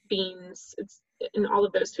 fruit, beans, in all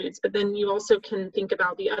of those foods. But then you also can think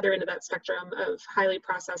about the other end of that spectrum of highly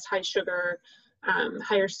processed, high sugar,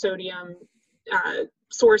 higher sodium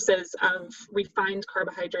sources of refined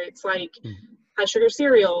carbohydrates, like high sugar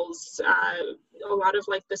cereals, a lot of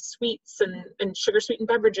like the sweets and sugar sweetened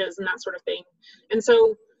beverages and that sort of thing. And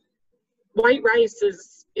so white rice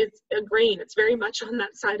is a grain. It's very much on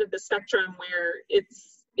that side of the spectrum where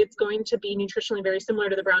it's going to be nutritionally very similar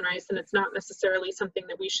to the brown rice, and it's not necessarily something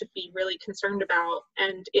that we should be really concerned about.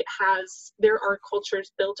 And there are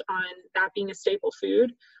cultures built on that being a staple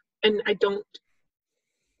food, and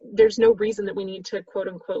there's no reason that we need to quote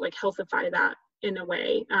unquote like healthify that in a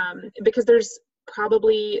way, because there's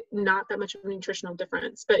probably not that much of a nutritional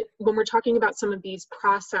difference. But when we're talking about some of these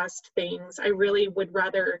processed things, I really would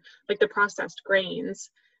rather, like the processed grains,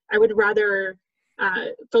 I would rather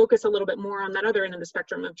focus a little bit more on that other end of the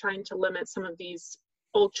spectrum of trying to limit some of these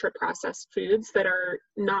ultra processed foods that are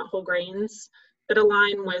not whole grains, that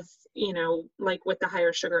align with, like with the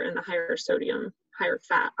higher sugar and the higher sodium, higher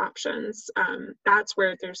fat options. That's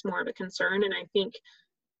where there's more of a concern. And I think,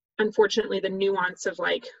 unfortunately, the nuance of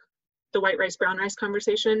like the white rice, brown rice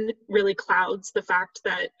conversation really clouds the fact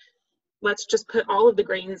that let's just put all of the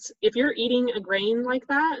grains. If you're eating a grain like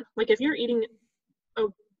that, like if you're eating a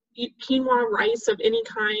quinoa rice of any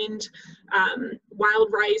kind, wild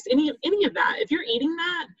rice, any of that, if you're eating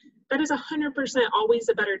that, that is 100% always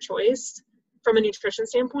a better choice from a nutrition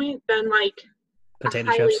standpoint than like potato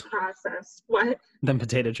a highly chips. Processed than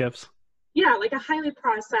potato chips. Yeah, like a highly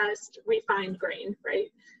processed refined grain, right?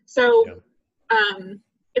 So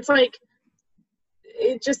it's like,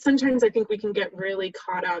 it just, sometimes I think we can get really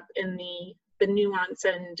caught up in the nuance,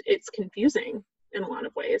 and it's confusing in a lot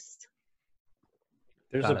of ways.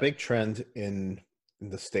 There's a big trend in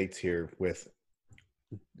the States here with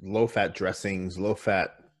low-fat dressings,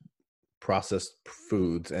 low-fat processed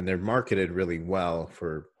foods, and they're marketed really well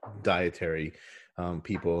for dietary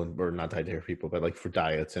people, or not dietary people, but like for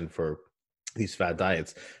diets and for these fat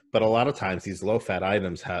diets. But a lot of times these low-fat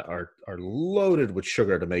items are loaded with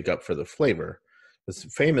sugar to make up for the flavor. Because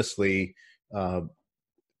famously,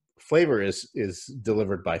 flavor is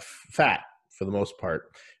delivered by fat for the most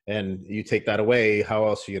part, and you take that away, how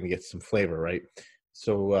else are you going to get some flavor, right?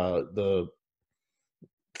 So the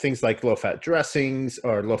things like low-fat dressings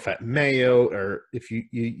or low-fat mayo, or if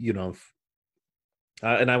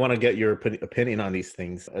and I want to get your opinion on these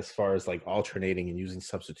things as far as like alternating and using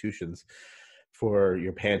substitutions for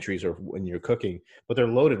your pantries or when you're cooking, but they're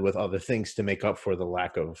loaded with other things to make up for the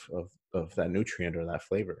lack of that nutrient or that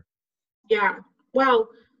flavor. Yeah, well,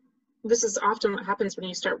 this is often what happens when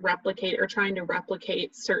you start trying to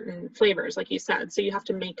replicate certain flavors, like you said. So you have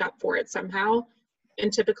to make up for it somehow.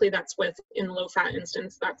 And typically that's in low fat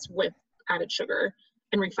instance, that's with added sugar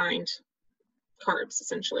and refined carbs,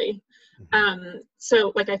 essentially. Mm-hmm.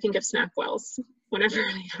 So like I think of SnackWells whenever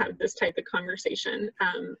I have this type of conversation,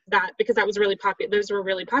 because that was really popular. Those were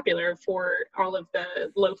really popular for all of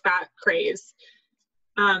the low fat craze.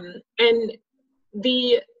 And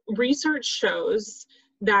the research shows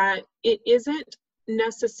that it isn't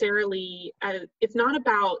necessarily, it's not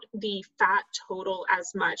about the fat total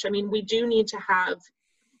as much. I mean, we do need to have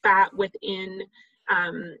fat within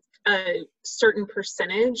a certain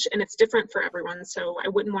percentage, and it's different for everyone, so I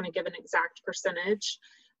wouldn't want to give an exact percentage,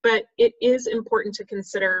 but it is important to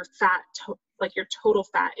consider fat, like your total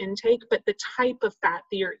fat intake, but the type of fat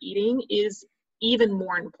that you're eating is even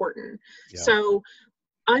more important. Yeah. So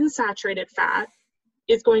unsaturated fat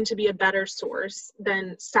is going to be a better source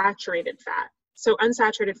than saturated fat. So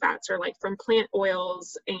unsaturated fats are like from plant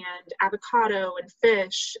oils and avocado and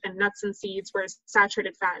fish and nuts and seeds, whereas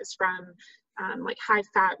saturated fat is from like high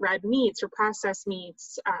fat red meats or processed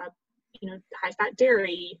meats, high fat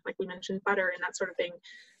dairy, like we mentioned, butter and that sort of thing.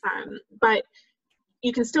 But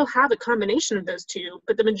you can still have a combination of those two,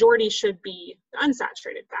 but the majority should be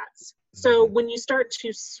unsaturated fats. So when you start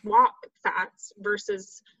to swap fats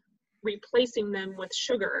versus replacing them with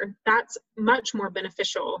sugar, that's much more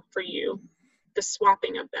beneficial for you, the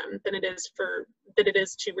swapping of them, than it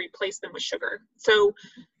is to replace them with sugar. So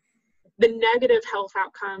the negative health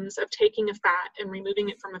outcomes of taking a fat and removing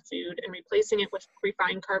it from a food and replacing it with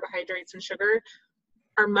refined carbohydrates and sugar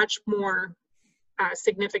are much more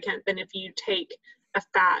significant than if you take a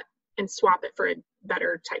fat and swap it for a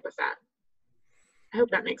better type of fat. I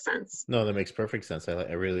hope that makes sense. No, that makes perfect sense. I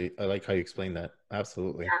like how you explain that.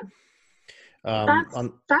 Absolutely. Yeah.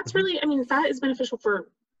 Fat's really, I mean, fat is beneficial for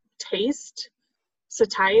taste,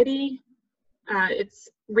 satiety. It's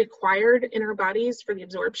required in our bodies for the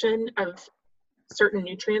absorption of certain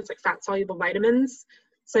nutrients like fat-soluble vitamins.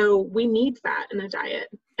 So we need fat in the diet,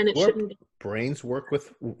 and it shouldn't be. Brains work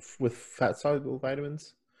with fat-soluble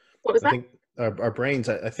vitamins? What was that? I think our brains,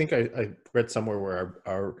 I think I read somewhere where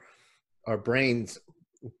our brains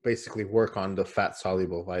basically work on the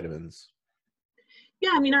fat-soluble vitamins.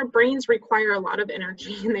 Yeah, I mean, our brains require a lot of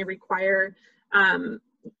energy, and they require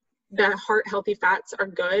the heart-healthy fats are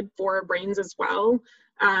good for our brains as well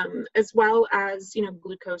as, you know,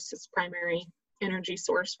 glucose is primary energy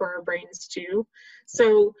source for our brains too.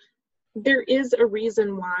 So there is a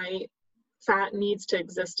reason why fat needs to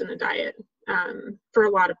exist in the diet for a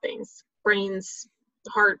lot of things: brains,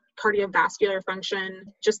 heart, cardiovascular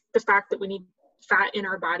function, just the fact that we need fat in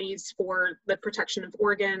our bodies for the protection of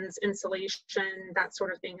organs, insulation, that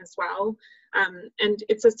sort of thing as well. And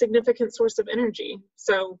it's a significant source of energy.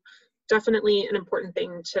 So definitely an important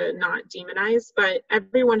thing to not demonize, but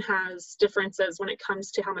everyone has differences when it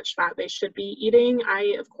comes to how much fat they should be eating.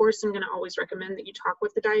 I, of course, am going to always recommend that you talk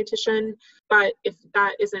with the dietitian, but if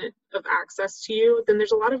that isn't of access to you, then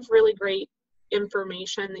there's a lot of really great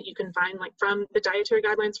information that you can find, like from the Dietary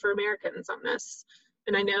Guidelines for Americans on this.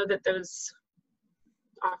 And I know that those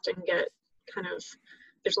often get kind of,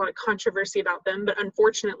 there's a lot of controversy about them, but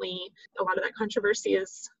unfortunately, a lot of that controversy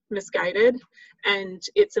is misguided, and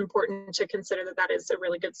it's important to consider that that is a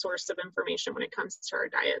really good source of information when it comes to our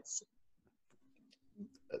diets.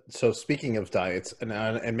 So speaking of diets,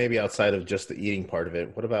 and maybe outside of just the eating part of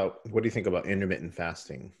it, what do you think about intermittent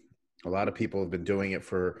fasting? A lot of people have been doing it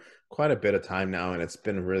for quite a bit of time now, and it's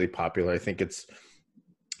been really popular. I think it's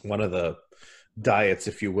one of the diets,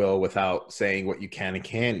 if you will, without saying what you can and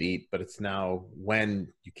can't eat, but it's now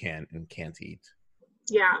when you can and can't eat.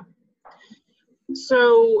 Yeah.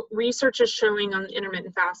 So research is showing on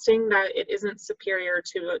intermittent fasting that it isn't superior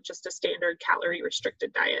to just a standard calorie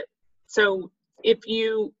restricted diet. So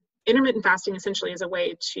intermittent fasting essentially is a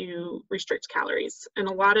way to restrict calories. And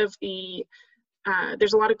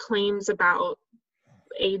there's a lot of claims about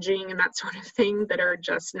aging and that sort of thing that are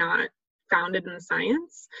just not founded in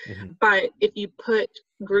science. Mm-hmm. But if you put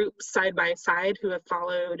groups side by side who have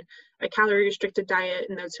followed a calorie restricted diet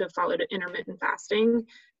and those who have followed intermittent fasting,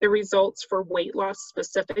 the results for weight loss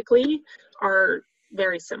specifically are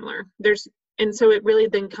very similar. And so it really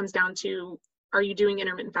then comes down to, are you doing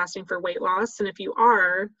intermittent fasting for weight loss? And if you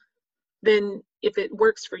are, then if it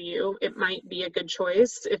works for you, it might be a good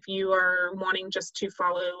choice. If you are wanting just to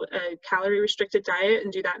follow a calorie restricted diet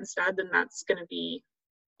and do that instead, then that's going to be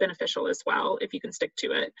beneficial as well if you can stick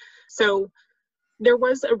to it. So there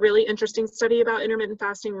was a really interesting study about intermittent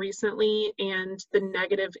fasting recently and the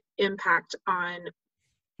negative impact on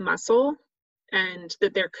muscle, and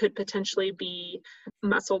that there could potentially be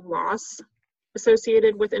muscle loss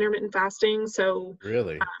associated with intermittent fasting. So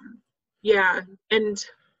really, yeah, and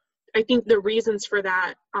I think the reasons for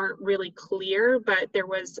that aren't really clear, but there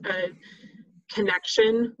was a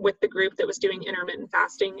connection with the group that was doing intermittent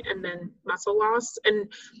fasting and then muscle loss. And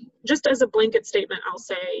just as a blanket statement, I'll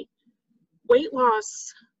say weight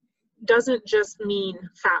loss doesn't just mean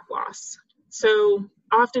fat loss. So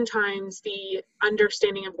oftentimes the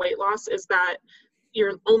understanding of weight loss is that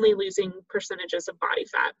you're only losing percentages of body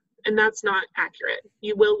fat, and that's not accurate.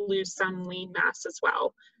 You will lose some lean mass as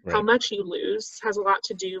well. Right. How much you lose has a lot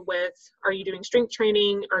to do with, are you doing strength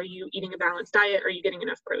training? Are you eating a balanced diet? Are you getting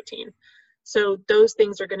enough protein? So those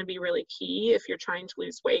things are going to be really key if you're trying to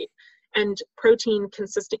lose weight. And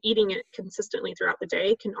eating it consistently throughout the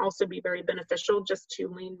day can also be very beneficial just to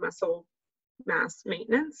lean muscle mass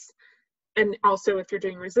maintenance. And also if you're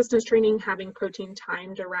doing resistance training, having protein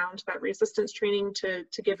timed around that resistance training to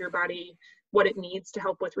give your body what it needs to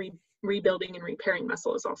help with rebuilding and repairing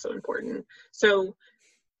muscle is also important. So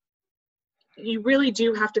you really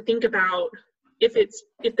do have to think about if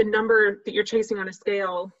the number that you're chasing on a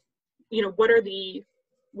scale, you know, what are the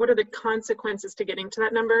consequences to getting to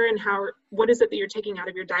that number, and what is it that you're taking out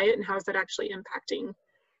of your diet, and how is that actually impacting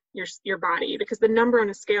your body? Because the number on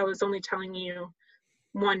a scale is only telling you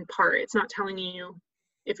one part. It's not telling you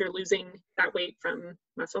if you're losing that weight from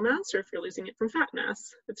muscle mass or if you're losing it from fat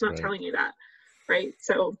mass. It's not telling you that, right?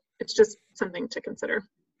 So it's just something to consider.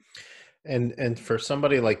 And for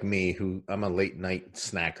somebody like me, who I'm a late night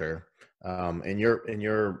snacker, in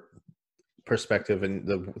your perspective in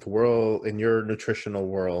the world, in your nutritional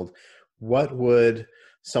world, what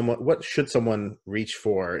should someone reach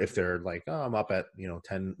for if they're like, oh, I'm up at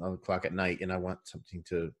 10 o'clock at night and I want something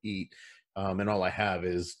to eat, and all I have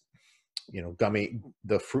is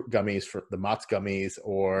the fruit gummies, for the Mott's gummies,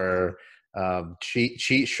 or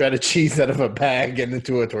shredded cheese out of a bag and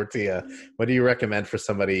into a tortilla. What do you recommend for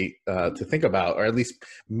somebody to think about, or at least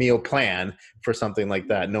meal plan for something like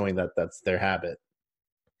that, knowing that that's their habit?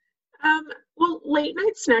 Well, late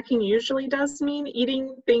night snacking usually does mean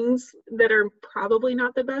eating things that are probably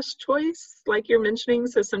not the best choice, like you're mentioning.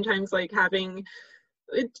 So sometimes like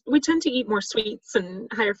we tend to eat more sweets and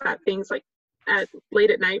higher fat things like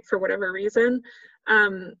late at night for whatever reason.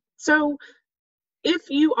 So if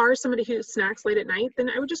you are somebody who snacks late at night,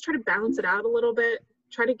 then I would just try to balance it out a little bit.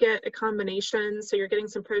 Try to get a combination, so you're getting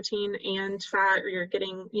some protein and fat, or you're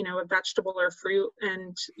getting, a vegetable or fruit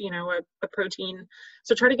and, a protein.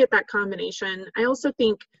 So try to get that combination. I also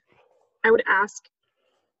think I would ask,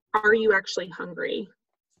 are you actually hungry?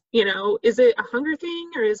 Is it a hunger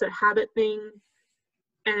thing or is it a habit thing?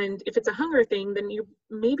 And if it's a hunger thing, then you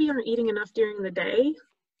maybe aren't eating enough during the day.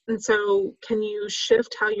 And so can you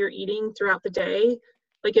shift how you're eating throughout the day?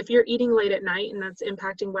 Like if you're eating late at night and that's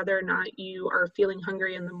impacting whether or not you are feeling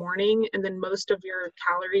hungry in the morning, and then most of your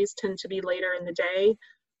calories tend to be later in the day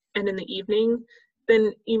and in the evening,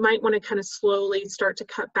 then you might want to kind of slowly start to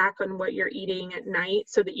cut back on what you're eating at night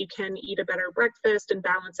so that you can eat a better breakfast and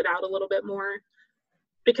balance it out a little bit more.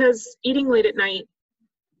 Because eating late at night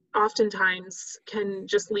oftentimes can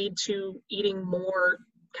just lead to eating more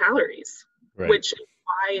calories, right, which is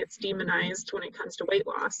why it's demonized when it comes to weight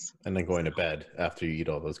loss. And then going to bed after you eat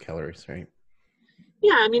all those calories, right?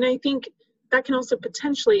 Yeah, I mean, I think that can also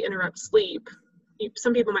potentially interrupt sleep.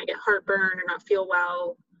 Some people might get heartburn or not feel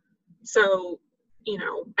well. So,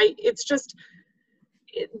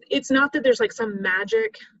 it's not that there's like some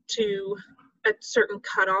magic to a certain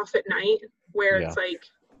cutoff at night where it's like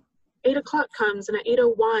 8 o'clock comes and at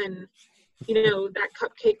 8:01, that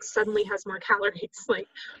cupcake suddenly has more calories. Like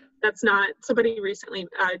that's not, somebody recently,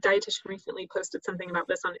 a dietitian recently posted something about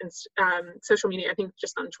this on social media, I think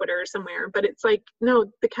just on Twitter or somewhere, but it's like, no,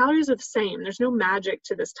 the calories are the same. There's no magic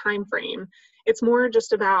to this time frame. It's more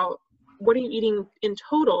just about what are you eating in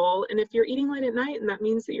total? And if you're eating late at night and that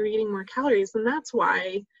means that you're eating more calories, then that's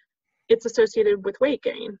why it's associated with weight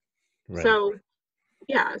gain. Right. So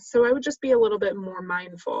I would just be a little bit more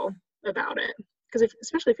mindful about it. Because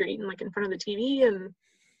especially if you're eating like in front of the TV and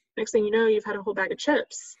next thing you know, you've had a whole bag of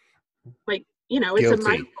chips. Like, it's Guilty. a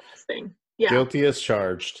mindfulness thing. Yeah. Guilty as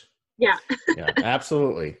charged. Yeah. Yeah,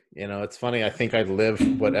 absolutely. It's funny. I think I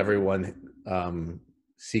live what everyone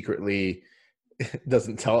secretly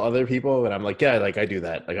doesn't tell other people, and I'm like, yeah, like I do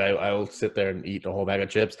that. Like I'll sit there and eat a whole bag of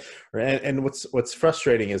chips. And what's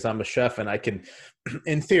frustrating is I'm a chef, and I can,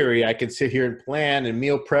 in theory, I can sit here and plan and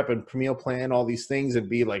meal prep and meal plan all these things and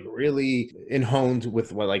be like really honed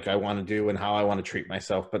with what like I want to do and how I want to treat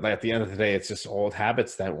myself. But like, at the end of the day, it's just old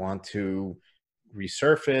habits that want to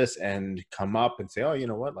resurface and come up and say, oh, you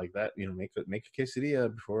know what, like that, make a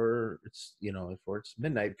quesadilla before it's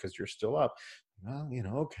midnight because you're still up. Well,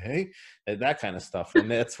 okay, that kind of stuff. And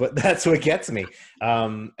that's what gets me.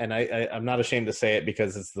 And I'm not ashamed to say it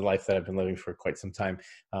because it's the life that I've been living for quite some time.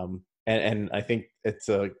 And I think it's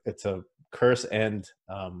a curse and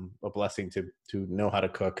a blessing to know how to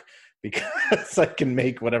cook, because I can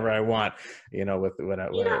make whatever I want, with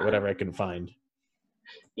whatever I can find.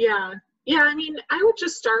 Yeah. Yeah. I mean, I would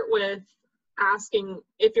just start with asking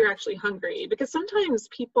if you're actually hungry, because sometimes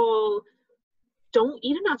people don't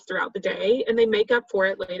eat enough throughout the day and they make up for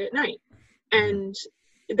it late at night and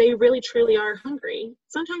they really truly are hungry.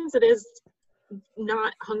 Sometimes it is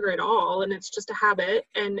not hunger at all and it's just a habit,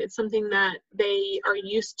 and it's something that they are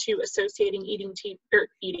used to associating eating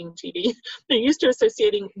TV. They're used to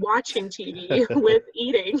associating watching TV with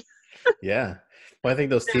eating. Yeah. Well, I think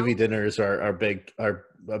those TV dinners are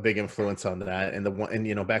a big influence on that. And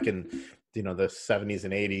back in the 70s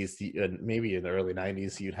and 80s, and maybe in the early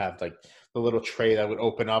 90s, you'd have like the little tray that would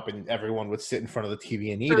open up and everyone would sit in front of the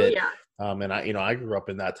TV and eat it. Yeah. And I grew up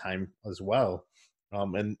in that time as well.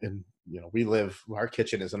 And our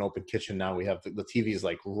kitchen is an open kitchen now. We have the TV is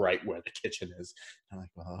like right where the kitchen is. I'm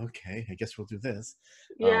like, well, okay, I guess we'll do this.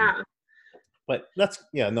 Yeah. But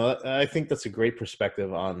I think that's a great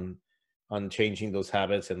perspective on changing those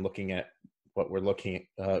habits and looking at what we're looking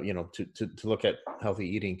at, to look at healthy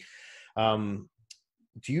eating.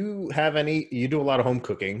 Do you have you do a lot of home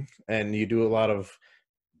cooking and you do a lot of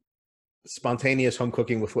spontaneous home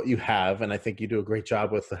cooking with what you have. And I think you do a great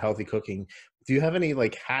job with the healthy cooking, do you have any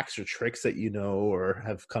like hacks or tricks that you know or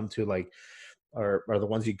have come to like are the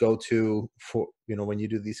ones you go to for, you know, when you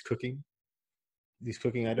do these cooking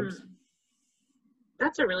items?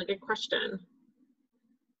 That's a really good question.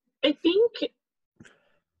 I think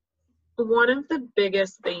one of the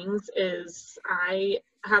biggest things is I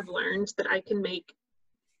have learned that I can make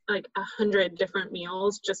like 100 different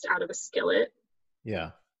meals just out of a skillet.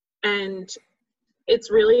 Yeah. And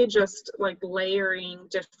it's really just like layering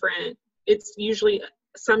different, it's usually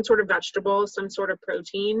some sort of vegetable, some sort of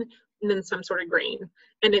protein, and then some sort of grain.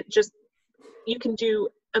 And it just, you can do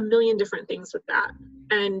a million different things with that.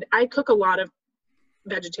 And I cook a lot of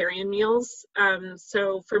vegetarian meals.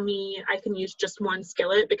 So for me, I can use just one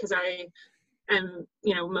skillet because I am,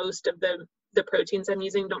 you know, most of the proteins I'm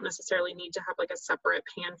using don't necessarily need to have like a separate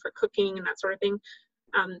pan for cooking and that sort of thing.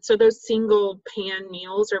 So those single pan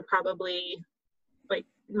meals are probably like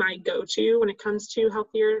my go-to when it comes to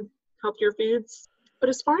healthier foods. But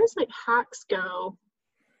as far as like hacks go,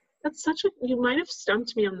 that's you might have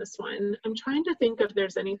stumped me on this one. I'm trying to think if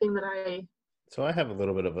there's anything that So I have a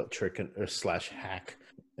little bit of a trick or slash hack,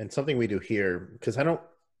 and something we do here, because I don't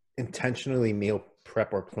intentionally meal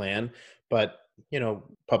prep or plan, but you know,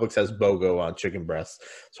 Publix has BOGO on chicken breasts,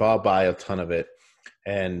 so I'll buy a ton of it.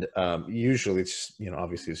 And usually it's, you know,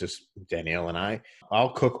 obviously it's just Danielle and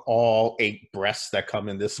I'll cook all 8 breasts that come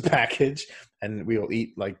in this package, and we will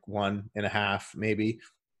eat like 1.5 maybe,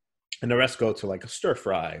 and the rest go to like a stir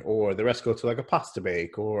fry, or the rest go to like a pasta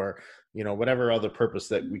bake, or, you know, whatever other purpose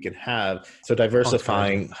that we can have. So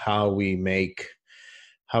diversifying how we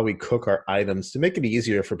cook our items to make it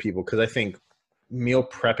easier for people, because I think meal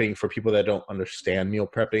prepping for people that don't understand meal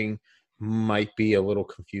prepping might be a little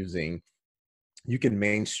confusing. You can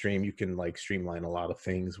you can like streamline a lot of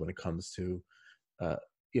things when it comes to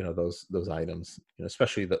you know, those items, you know,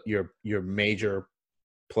 especially your major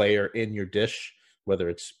player in your dish, whether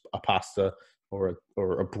it's a pasta or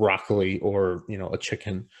a broccoli or, you know, a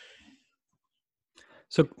chicken.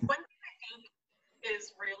 So one thing I think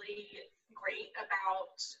is really great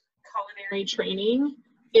about culinary training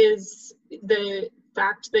is the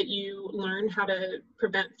fact that you learn how to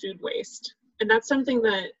prevent food waste. And that's something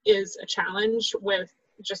that is a challenge with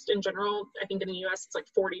just in general. I think in the US, it's like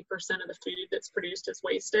 40% of the food that's produced is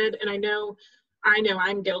wasted. And I know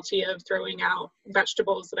I'm guilty of throwing out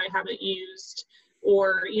vegetables that I haven't used,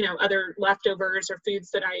 or, you know, other leftovers or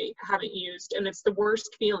foods that I haven't used. And it's the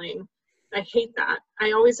worst feeling. I hate that.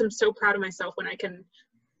 I always am so proud of myself when I can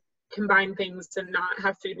combine things and not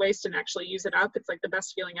have food waste and actually use it up. It's like the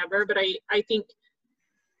best feeling ever. But I think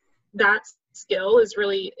that skill is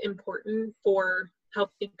really important for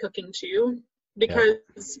healthy cooking too,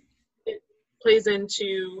 because it plays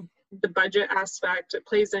into the budget aspect. It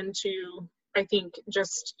plays into, I think,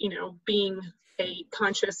 just, you know, being a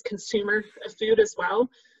conscious consumer of food as well.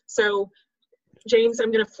 So James,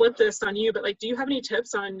 I'm going to flip this on you, but like, do you have any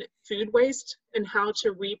tips on food waste and how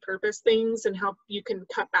to repurpose things and how you can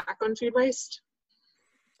cut back on food waste?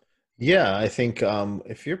 Yeah, I think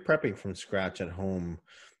if you're prepping from scratch at home,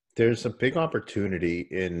 there's a big opportunity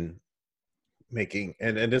in making,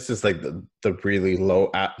 and this is like the really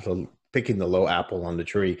picking the low apple on the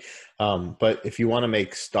tree. But if you want to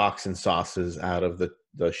make stocks and sauces out of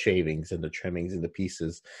the shavings and the trimmings and the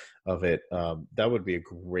pieces of it, that would be a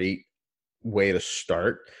great way to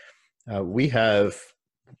start. We have,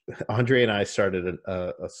 Andre and I started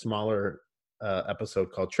a smaller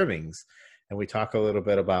episode called Trimmings, and we talk a little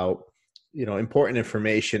bit about, you know, important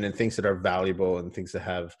information and things that are valuable and things that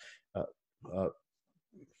have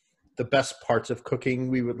the best parts of cooking,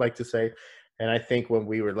 we would like to say. And I think when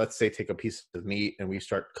we were, let's say, take a piece of meat and we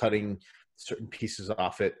start cutting certain pieces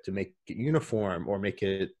off it to make it uniform or make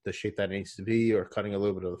it the shape that it needs to be, or cutting a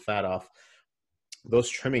little bit of the fat off, those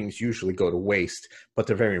trimmings usually go to waste, but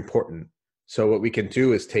they're very important. So what we can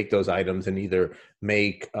do is take those items and either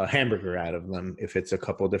make a hamburger out of them. If it's a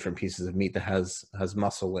couple of different pieces of meat that has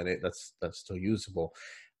muscle in it, that's still usable.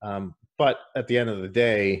 But at the end of the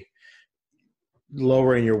day,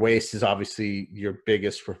 lowering your waste is obviously your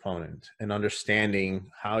biggest proponent, and understanding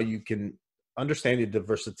how you can understand the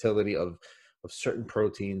versatility of certain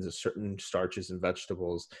proteins, of certain starches and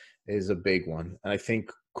vegetables is a big one. And I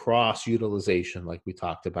think cross utilization, like we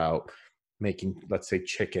talked about, making, let's say,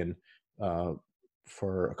 chicken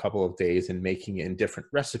for a couple of days and making it in different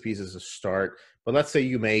recipes as a start. But let's say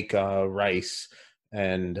you make rice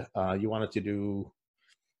and you wanted to do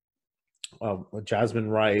jasmine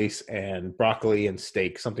rice and broccoli and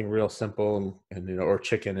steak, something real simple, and you know, or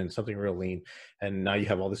chicken and something real lean. And now you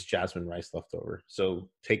have all this jasmine rice left over. So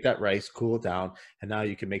take that rice, cool it down, and now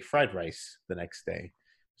you can make fried rice the next day.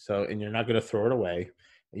 So, and you're not going to throw it away.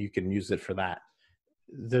 You can use it for that.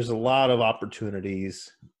 There's a lot of opportunities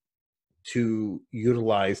to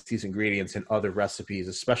utilize these ingredients in other recipes,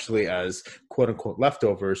 especially as quote unquote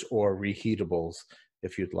leftovers or reheatables,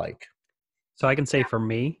 if you'd like. So I can say for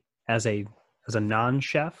me, as a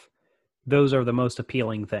non-chef, those are the most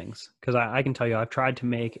appealing things, because I can tell you I've tried to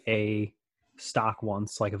make a stock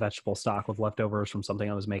once, like a vegetable stock with leftovers from something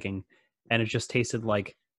I was making, and it just tasted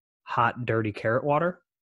like hot, dirty carrot water.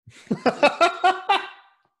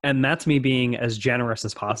 And that's me being as generous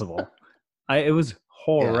as possible. It was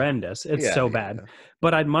horrendous. Yeah. It's so bad. Yeah.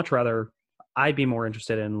 But I'd be more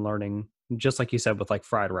interested in learning, just like you said, with like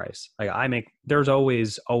fried rice. Like there's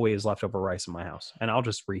always leftover rice in my house, and I'll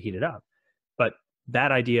just reheat it up. But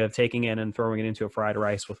that idea of taking it and throwing it into a fried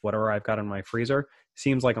rice with whatever I've got in my freezer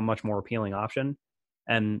seems like a much more appealing option.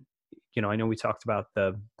 And, I know we talked about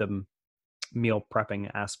the meal prepping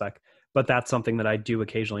aspect, but that's something that I do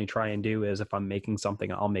occasionally try and do. Is if I'm making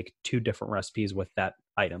something, I'll make 2 different recipes with that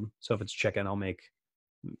item. So if it's chicken, I'll make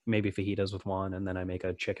maybe fajitas with one, and then I make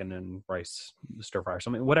a chicken and rice stir fry or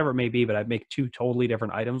something, whatever it may be, but I make 2 totally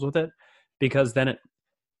different items with it, because then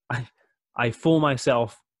I fool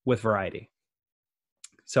myself with variety.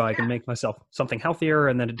 So I can make myself something healthier,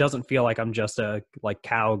 and then it doesn't feel like I'm just a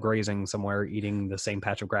cow grazing somewhere eating the same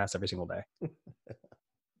patch of grass every single day.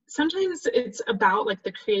 Sometimes it's about like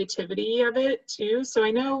the creativity of it too. So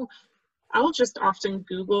I know I'll just often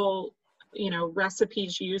Google,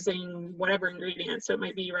 recipes using whatever ingredients. So it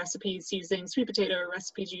might be recipes using sweet potato,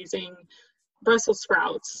 recipes using Brussels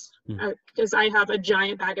sprouts, because I have a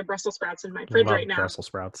giant bag of Brussels sprouts in my fridge right now. Brussels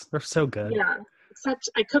sprouts, they're so good. Yeah, except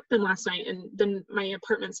I cooked them last night, and then my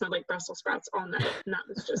apartment smelled like Brussels sprouts all night, and that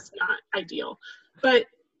was just not ideal. But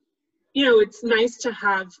it's nice to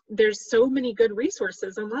have, there's so many good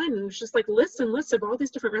resources online, and it's just like lists and lists of all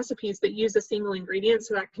these different recipes that use a single ingredient,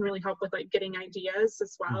 so that can really help with like getting ideas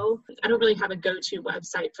as well. I don't really have a go-to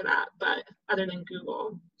website for that, but other than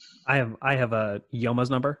Google. I have a Yoma's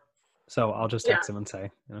number, so I'll just text him and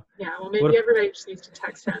say, Yeah, well, maybe everybody just needs to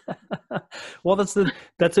text him. Well, that's the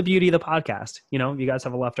beauty of the podcast. You guys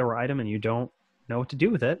have a leftover item and you don't know what to do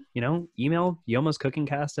with it, email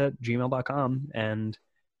yomascookingcast@gmail.com and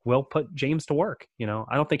we'll put James to work. I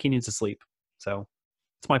don't think he needs to sleep. So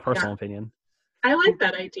it's my personal opinion. I like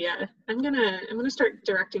that idea. I'm gonna start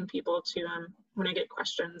directing people to when I get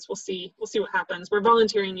questions. We'll see what happens. We're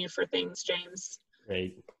volunteering you for things, James.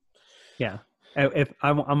 Great. Yeah. If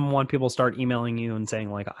I want people to start emailing you and saying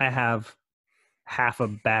like, I have half a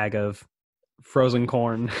bag of frozen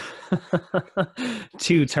corn,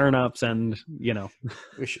 2 turnips, and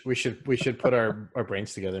we should put our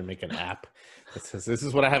brains together and make an app that says, this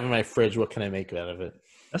is what I have in my fridge, what can I make out of it?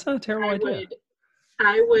 That's not a terrible idea.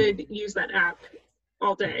 I would use that app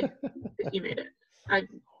all day if you made it. I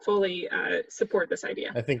fully support this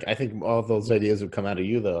idea. I think all those ideas would come out of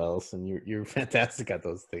you though, Allison. You're fantastic at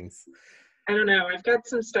those things. I don't know. I've got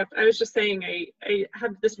some stuff. I was just saying I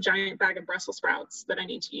have this giant bag of Brussels sprouts that I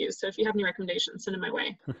need to use. So if you have any recommendations, send them my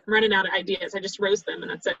way. I'm running out of ideas. I just roast them and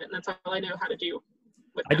that's it. And that's all I know how to do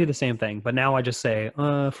with them. I do the same thing, but now I just say,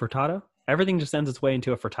 frittata. Everything just ends its way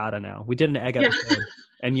into a frittata now. We did an egg episode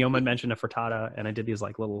and Yeoman mentioned a frittata, and I did these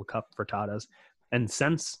like little cup frittatas. And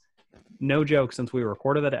since, no joke, since we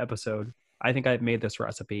recorded that episode, I think I've made this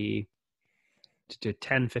recipe to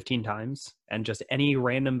 10, 15 times, and just any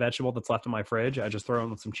random vegetable that's left in my fridge, I just throw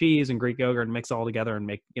in with some cheese and Greek yogurt and mix it all together and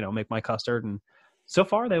make my custard. And so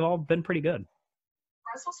far they've all been pretty good.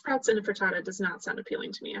 Brussels sprouts in a frittata does not sound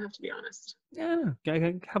appealing to me, I have to be honest. Yeah.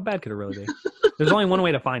 How bad could it really be? There's only one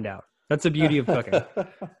way to find out. That's the beauty of cooking.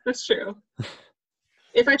 That's true.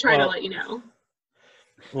 If I try to let you know.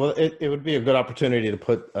 Well, it would be a good opportunity to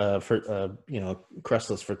put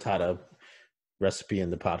crustless frittata recipe in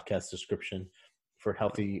the podcast description for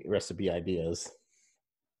healthy recipe ideas.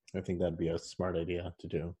 I think that'd be a smart idea to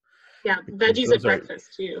do. Yeah, veggies at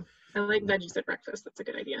breakfast too. I like veggies at breakfast. That's a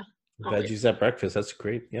good idea. Veggies at breakfast. That's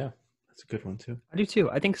great. Yeah, that's a good one too. I do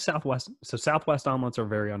too. I think Southwest omelets are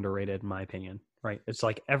very underrated in my opinion. Right? It's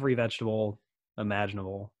like every vegetable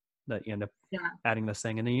imaginable that you end up adding this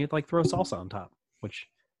thing, and then you like throw salsa on top, which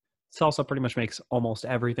salsa pretty much makes almost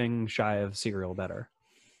everything shy of cereal better.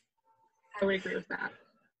 I would agree with that.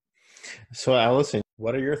 So, Allison,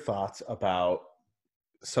 what are your thoughts about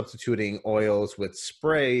substituting oils with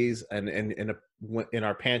sprays? And in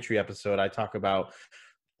our pantry episode, I talk about,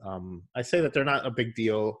 I say that they're not a big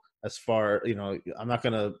deal as far, I'm not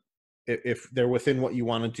going to, if they're within what you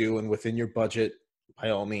want to do and within your budget, by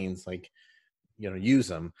all means, use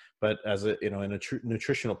them. But as a, in a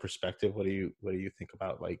nutritional perspective, what do you think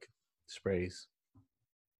about like sprays?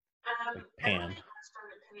 Like Pan.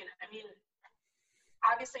 I mean,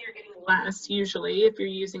 obviously you're getting less usually if you're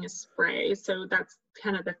using a spray. So that's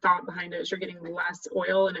kind of the thought behind it, is you're getting less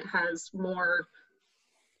oil and it has more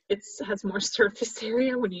surface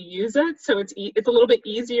area when you use it. So it's a little bit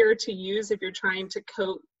easier to use if you're trying to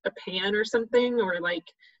coat a pan or something, or like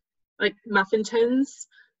muffin tins,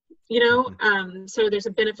 so there's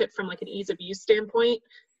a benefit from like an ease of use standpoint,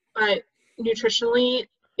 but nutritionally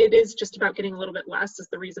it is just about getting a little bit less is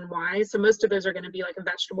the reason why. So most of those are going to be like a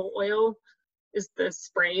vegetable oil is the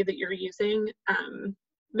spray that you're using,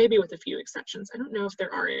 maybe with a few exceptions. I don't know if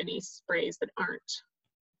there are any sprays that aren't.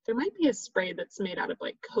 There might be a spray that's made out of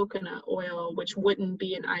like coconut oil, which wouldn't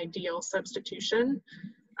be an ideal substitution,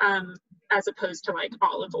 as opposed to like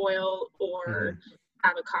olive oil or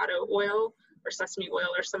avocado oil or sesame oil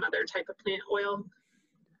or some other type of plant oil.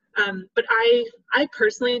 But I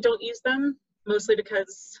personally don't use them, mostly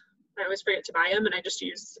because I always forget to buy them and I just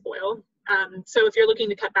use oil. So if you're looking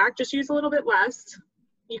to cut back, just use a little bit less.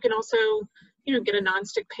 You can also, get a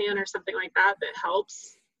nonstick pan or something like that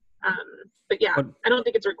helps. But yeah, I don't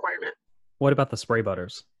think it's a requirement. What about the spray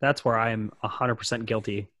butters? That's where I am 100%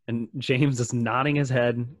 guilty. And James is nodding his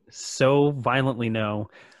head so violently no.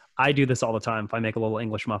 I do this all the time. If I make a little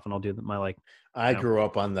English muffin, I'll do my I grew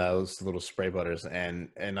up on those little spray butters, and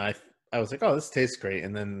I was like, oh, this tastes great.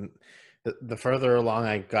 And then the further along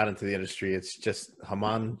I got into the industry, it's just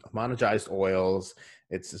homogenized oils.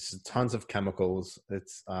 It's just tons of chemicals.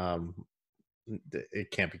 It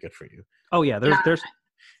can't be good for you. Oh yeah, there's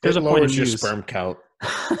a point in your use. Sperm count.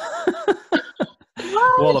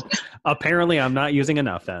 Well, apparently I'm not using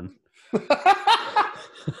enough then.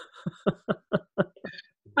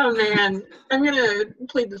 Oh man, I'm gonna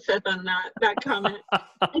plead the fifth on that comment.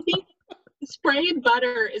 I think spray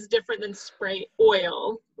butter is different than spray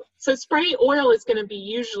oil. So spray oil is gonna be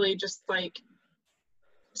usually just like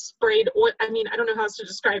sprayed oil. I mean, I don't know how else to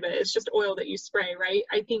describe it. It's just oil that you spray, right?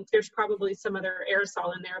 I think there's probably some other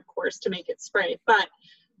aerosol in there, of course, to make it spray. But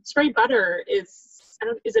spray butter is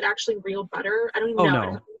it actually real butter? I don't even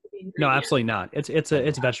know. No, absolutely not. It's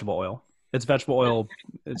vegetable oil. It's vegetable oil.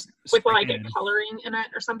 It's with like a coloring in it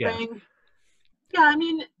or something. Yeah, I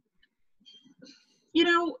mean,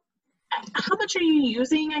 how much are you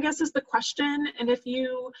using, I guess, is the question. And if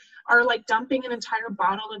you are like dumping an entire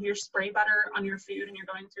bottle of your spray butter on your food and you're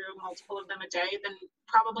going through multiple of them a day, then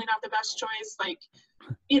probably not the best choice.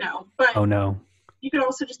 But oh no, you could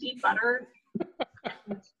also just eat butter and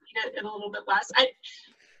eat it in a little bit less. I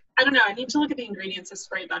don't know. I need to look at the ingredients of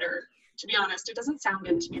spray butter. To be honest, it doesn't sound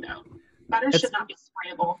good to me though. Butter should not be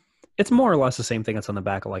sprayable. It's more or less the same thing that's on the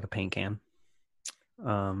back of like a paint can.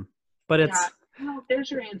 But it's... Yeah. Well, there's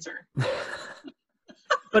your answer.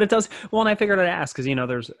 But it does... Well, and I figured I'd ask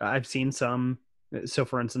because, I've seen some... So,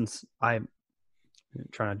 for instance, I'm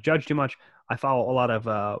trying to judge too much. I follow a lot of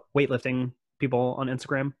weightlifting people on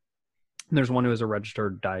Instagram. And there's one who is a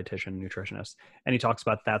registered dietitian, nutritionist. And he talks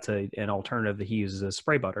about that's an alternative that he uses as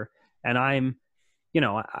spray butter. And I'm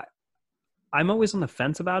always on the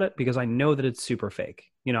fence about it because I know that it's super fake.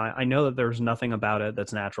 I know that there's nothing about it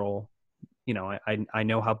that's natural. I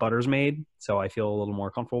know how butter's made, so I feel a little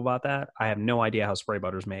more comfortable about that. I have no idea how spray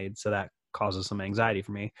butter's made, so that causes some anxiety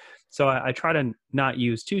for me. So I try to not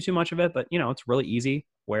use too much of it, but it's really easy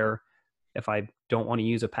where if I don't want to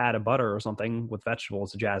use a pat of butter or something with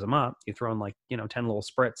vegetables to jazz them up, you throw in 10 little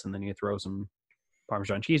spritz and then you throw some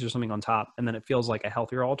Parmesan cheese or something on top. And then it feels like a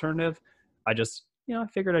healthier alternative. I just, I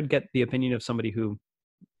figured I'd get the opinion of somebody who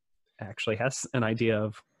actually has an idea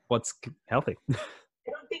of what's healthy. I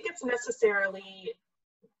don't think it's necessarily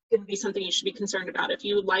going to be something you should be concerned about. If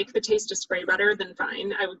you like the taste of spray butter, then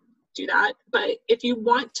fine, I would do that. But if you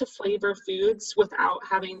want to flavor foods without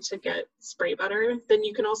having to get spray butter, then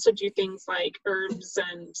you can also do things like herbs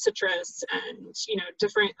and citrus and,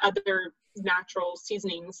 different other natural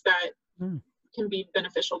seasonings that can be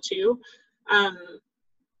beneficial too. And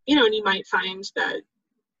you might find that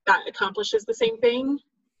accomplishes the same thing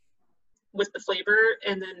with the flavor,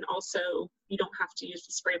 and then also you don't have to use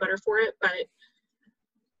the spray butter for it. But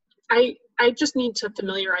I just need to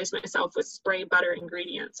familiarize myself with spray butter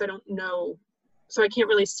ingredients. I don't know, so I can't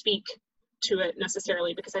really speak to it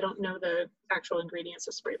necessarily because I don't know the actual ingredients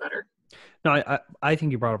of spray butter. No, I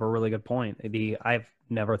think you brought up a really good point. I've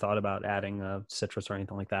never thought about adding citrus or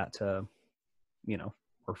anything like that to,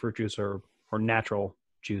 or fruit juice or natural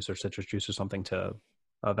juice or citrus juice or something to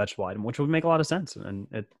a vegetable item, which would make a lot of sense. And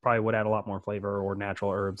it probably would add a lot more flavor or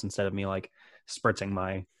natural herbs instead of me spritzing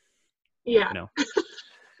my,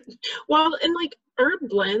 Well, and herb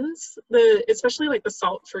blends, especially the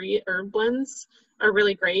salt-free herb blends are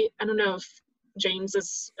really great. I don't know if James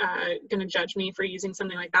is going to judge me for using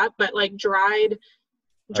something like that, but dried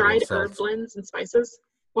dried herb blends and spices.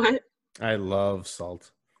 What? I love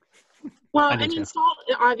salt. Well, I mean, salt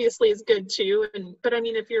obviously is good too, but I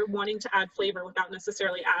mean, if you're wanting to add flavor without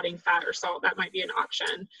necessarily adding fat or salt, that might be an option.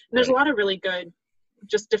 And there's a lot of really good,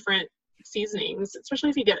 just different seasonings,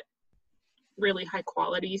 especially if you get really high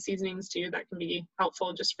quality seasonings too, that can be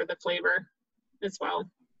helpful just for the flavor as well.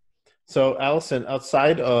 So Allison,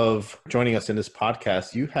 outside of joining us in this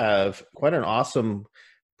podcast, you have quite an awesome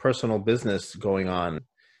personal business going on.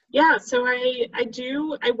 Yeah, so I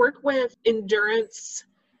work with endurance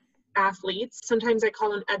athletes. Sometimes I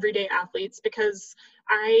call them everyday athletes because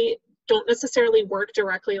I don't necessarily work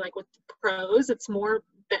directly like with the pros. It's more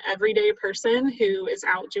the everyday person who is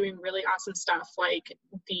out doing really awesome stuff like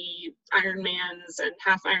the Ironmans and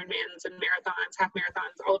half Ironmans and marathons, half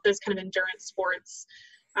marathons, all of those kind of endurance sports.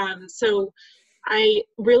 So I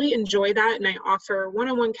really enjoy that, and I offer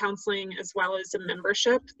one-on-one counseling as well as a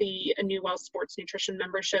membership, a New Well Sports Nutrition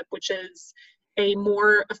membership, which is a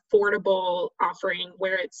more affordable offering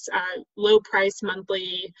where it's a low price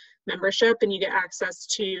monthly membership, and you get access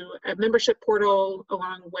to a membership portal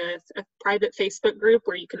along with a private Facebook group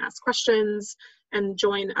where you can ask questions and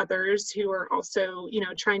join others who are also,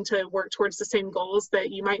 trying to work towards the same goals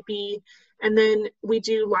that you might be. And then we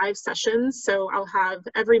do live sessions. So I'll have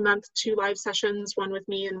every month 2 live sessions, one with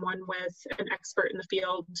me and one with an expert in the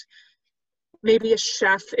field, maybe a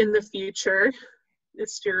chef in the future.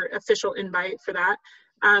 It's your official invite for that.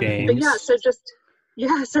 But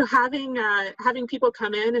yeah, so having people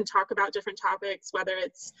come in and talk about different topics, whether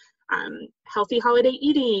it's healthy holiday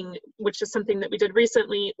eating, which is something that we did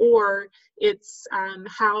recently, or it's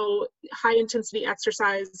how high intensity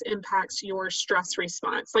exercise impacts your stress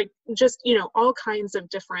response, like just, all kinds of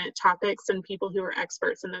different topics and people who are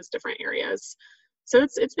experts in those different areas. So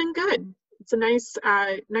it's been good. It's a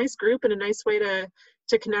nice group and a nice way to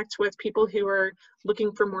connect with people who are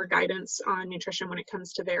looking for more guidance on nutrition when it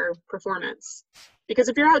comes to their performance. Because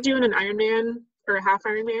if you're out doing an Ironman or a half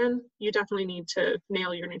Ironman, you definitely need to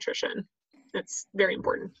nail your nutrition. It's very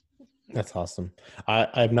important. That's awesome.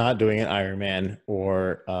 I'm not doing an Ironman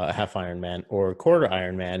or a half Ironman or a quarter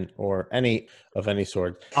Ironman or any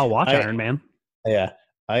sort. I'll watch Ironman. Yeah.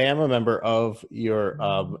 I am a member of your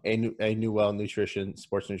a New Well Nutrition,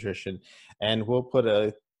 Sports Nutrition, and we'll put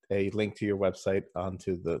a link to your website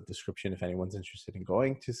onto the description if anyone's interested in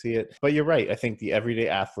going to see it. But you're right. I think the everyday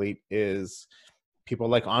athlete is people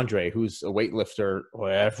like Andre, who's a weightlifter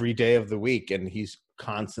every day of the week, and he's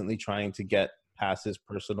constantly trying to get past his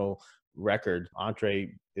personal record.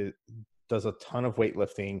 Andre does a ton of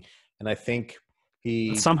weightlifting, and I think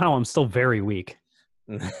somehow I'm still very weak.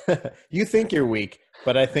 You think you're weak,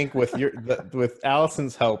 but I think with with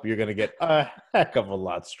Allison's help, you're going to get a heck of a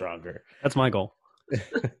lot stronger. That's my goal.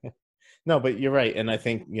 No, but you're right. And I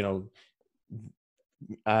think,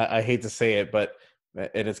 I hate to say it, but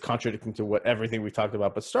and it's contradicting to everything we talked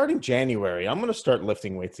about, but starting January, I'm going to start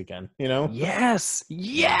lifting weights again, Yes.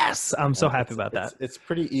 I'm so happy about that. It's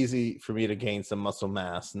pretty easy for me to gain some muscle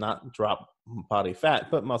mass, not drop body fat,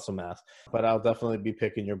 but muscle mass. But I'll definitely be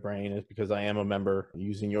picking your brain because I am a member.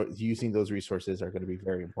 Using those resources are going to be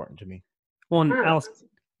very important to me. Well, and Alice,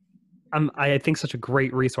 I think such a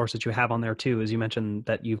great resource that you have on there too, is you mentioned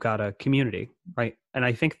that you've got a community, right? And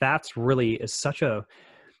I think that's really is such a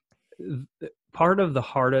part of the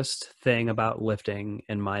hardest thing about lifting,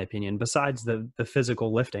 in my opinion, besides the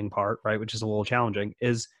physical lifting part, right, which is a little challenging,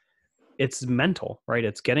 is it's mental, right?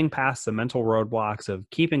 It's getting past the mental roadblocks of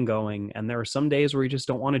keeping going. And there are some days where you just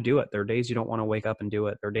don't want to do it. There are days you don't want to wake up and do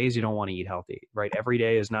it. There are days you don't want to eat healthy, right? Every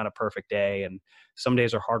day is not a perfect day, and some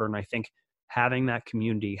days are harder. And I think having that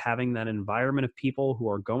community, having that environment of people who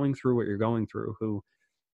are going through what you're going through, who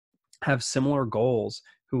have similar goals,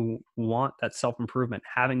 who want that self-improvement,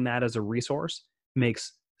 having that as a resource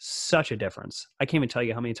makes such a difference. I can't even tell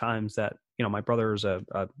you how many times that, my brother is a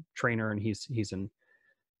trainer, and he's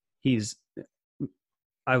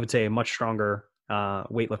I would say a much stronger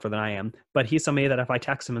weightlifter than I am, but he's somebody that if I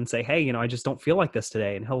text him and say, hey, I just don't feel like this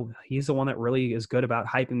today, and he's the one that really is good about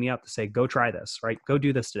hyping me up to say, go try this, right? Go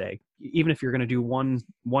do this today. Even if you're going to do one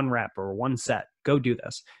rep or one set, go do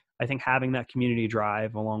this. I think having that community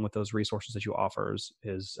drive along with those resources that you offer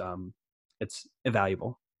is it's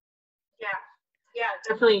invaluable. Yeah,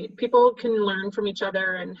 definitely. People can learn from each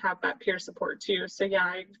other and have that peer support too. So yeah,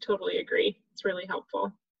 I totally agree. It's really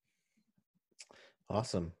helpful.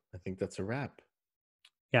 Awesome. I think that's a wrap.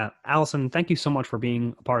 Yeah. Allison, thank you so much for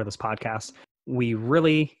being a part of this podcast. We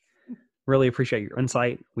really, really appreciate your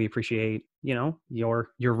insight. We appreciate, your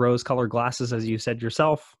rose-colored glasses, as you said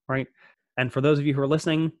yourself, right? And for those of you who are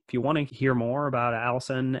listening, if you want to hear more about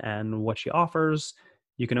Allison and what she offers,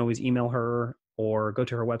 you can always email her or go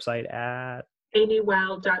to her website at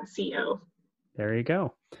amywell.co. There you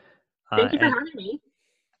go. Thank you for having me.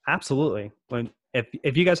 Absolutely.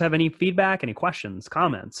 If you guys have any feedback, any questions,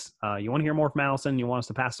 comments, you want to hear more from Allison, you want us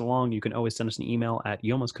to pass it along, you can always send us an email at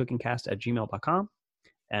yomascookingcast@gmail.com.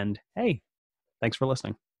 And hey, thanks for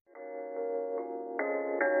listening.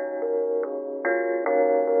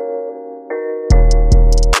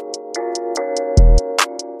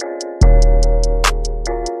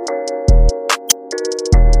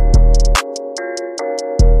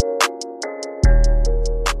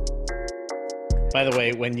 By the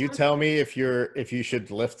way, when you tell me if you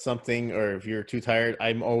should lift something or if you're too tired,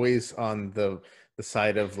 I'm always on the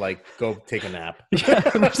side of like, go take a nap.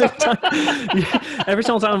 Every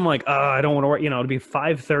single time I'm like, I don't want to work. It'll be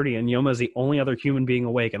 5:30 and Yoma's the only other human being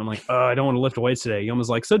awake, and I'm like, I don't want to lift weights today. Yoma's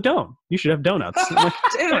like, so don't. You should have donuts. I'm like,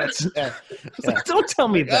 damn it! Like, don't tell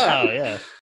me that. Oh yeah.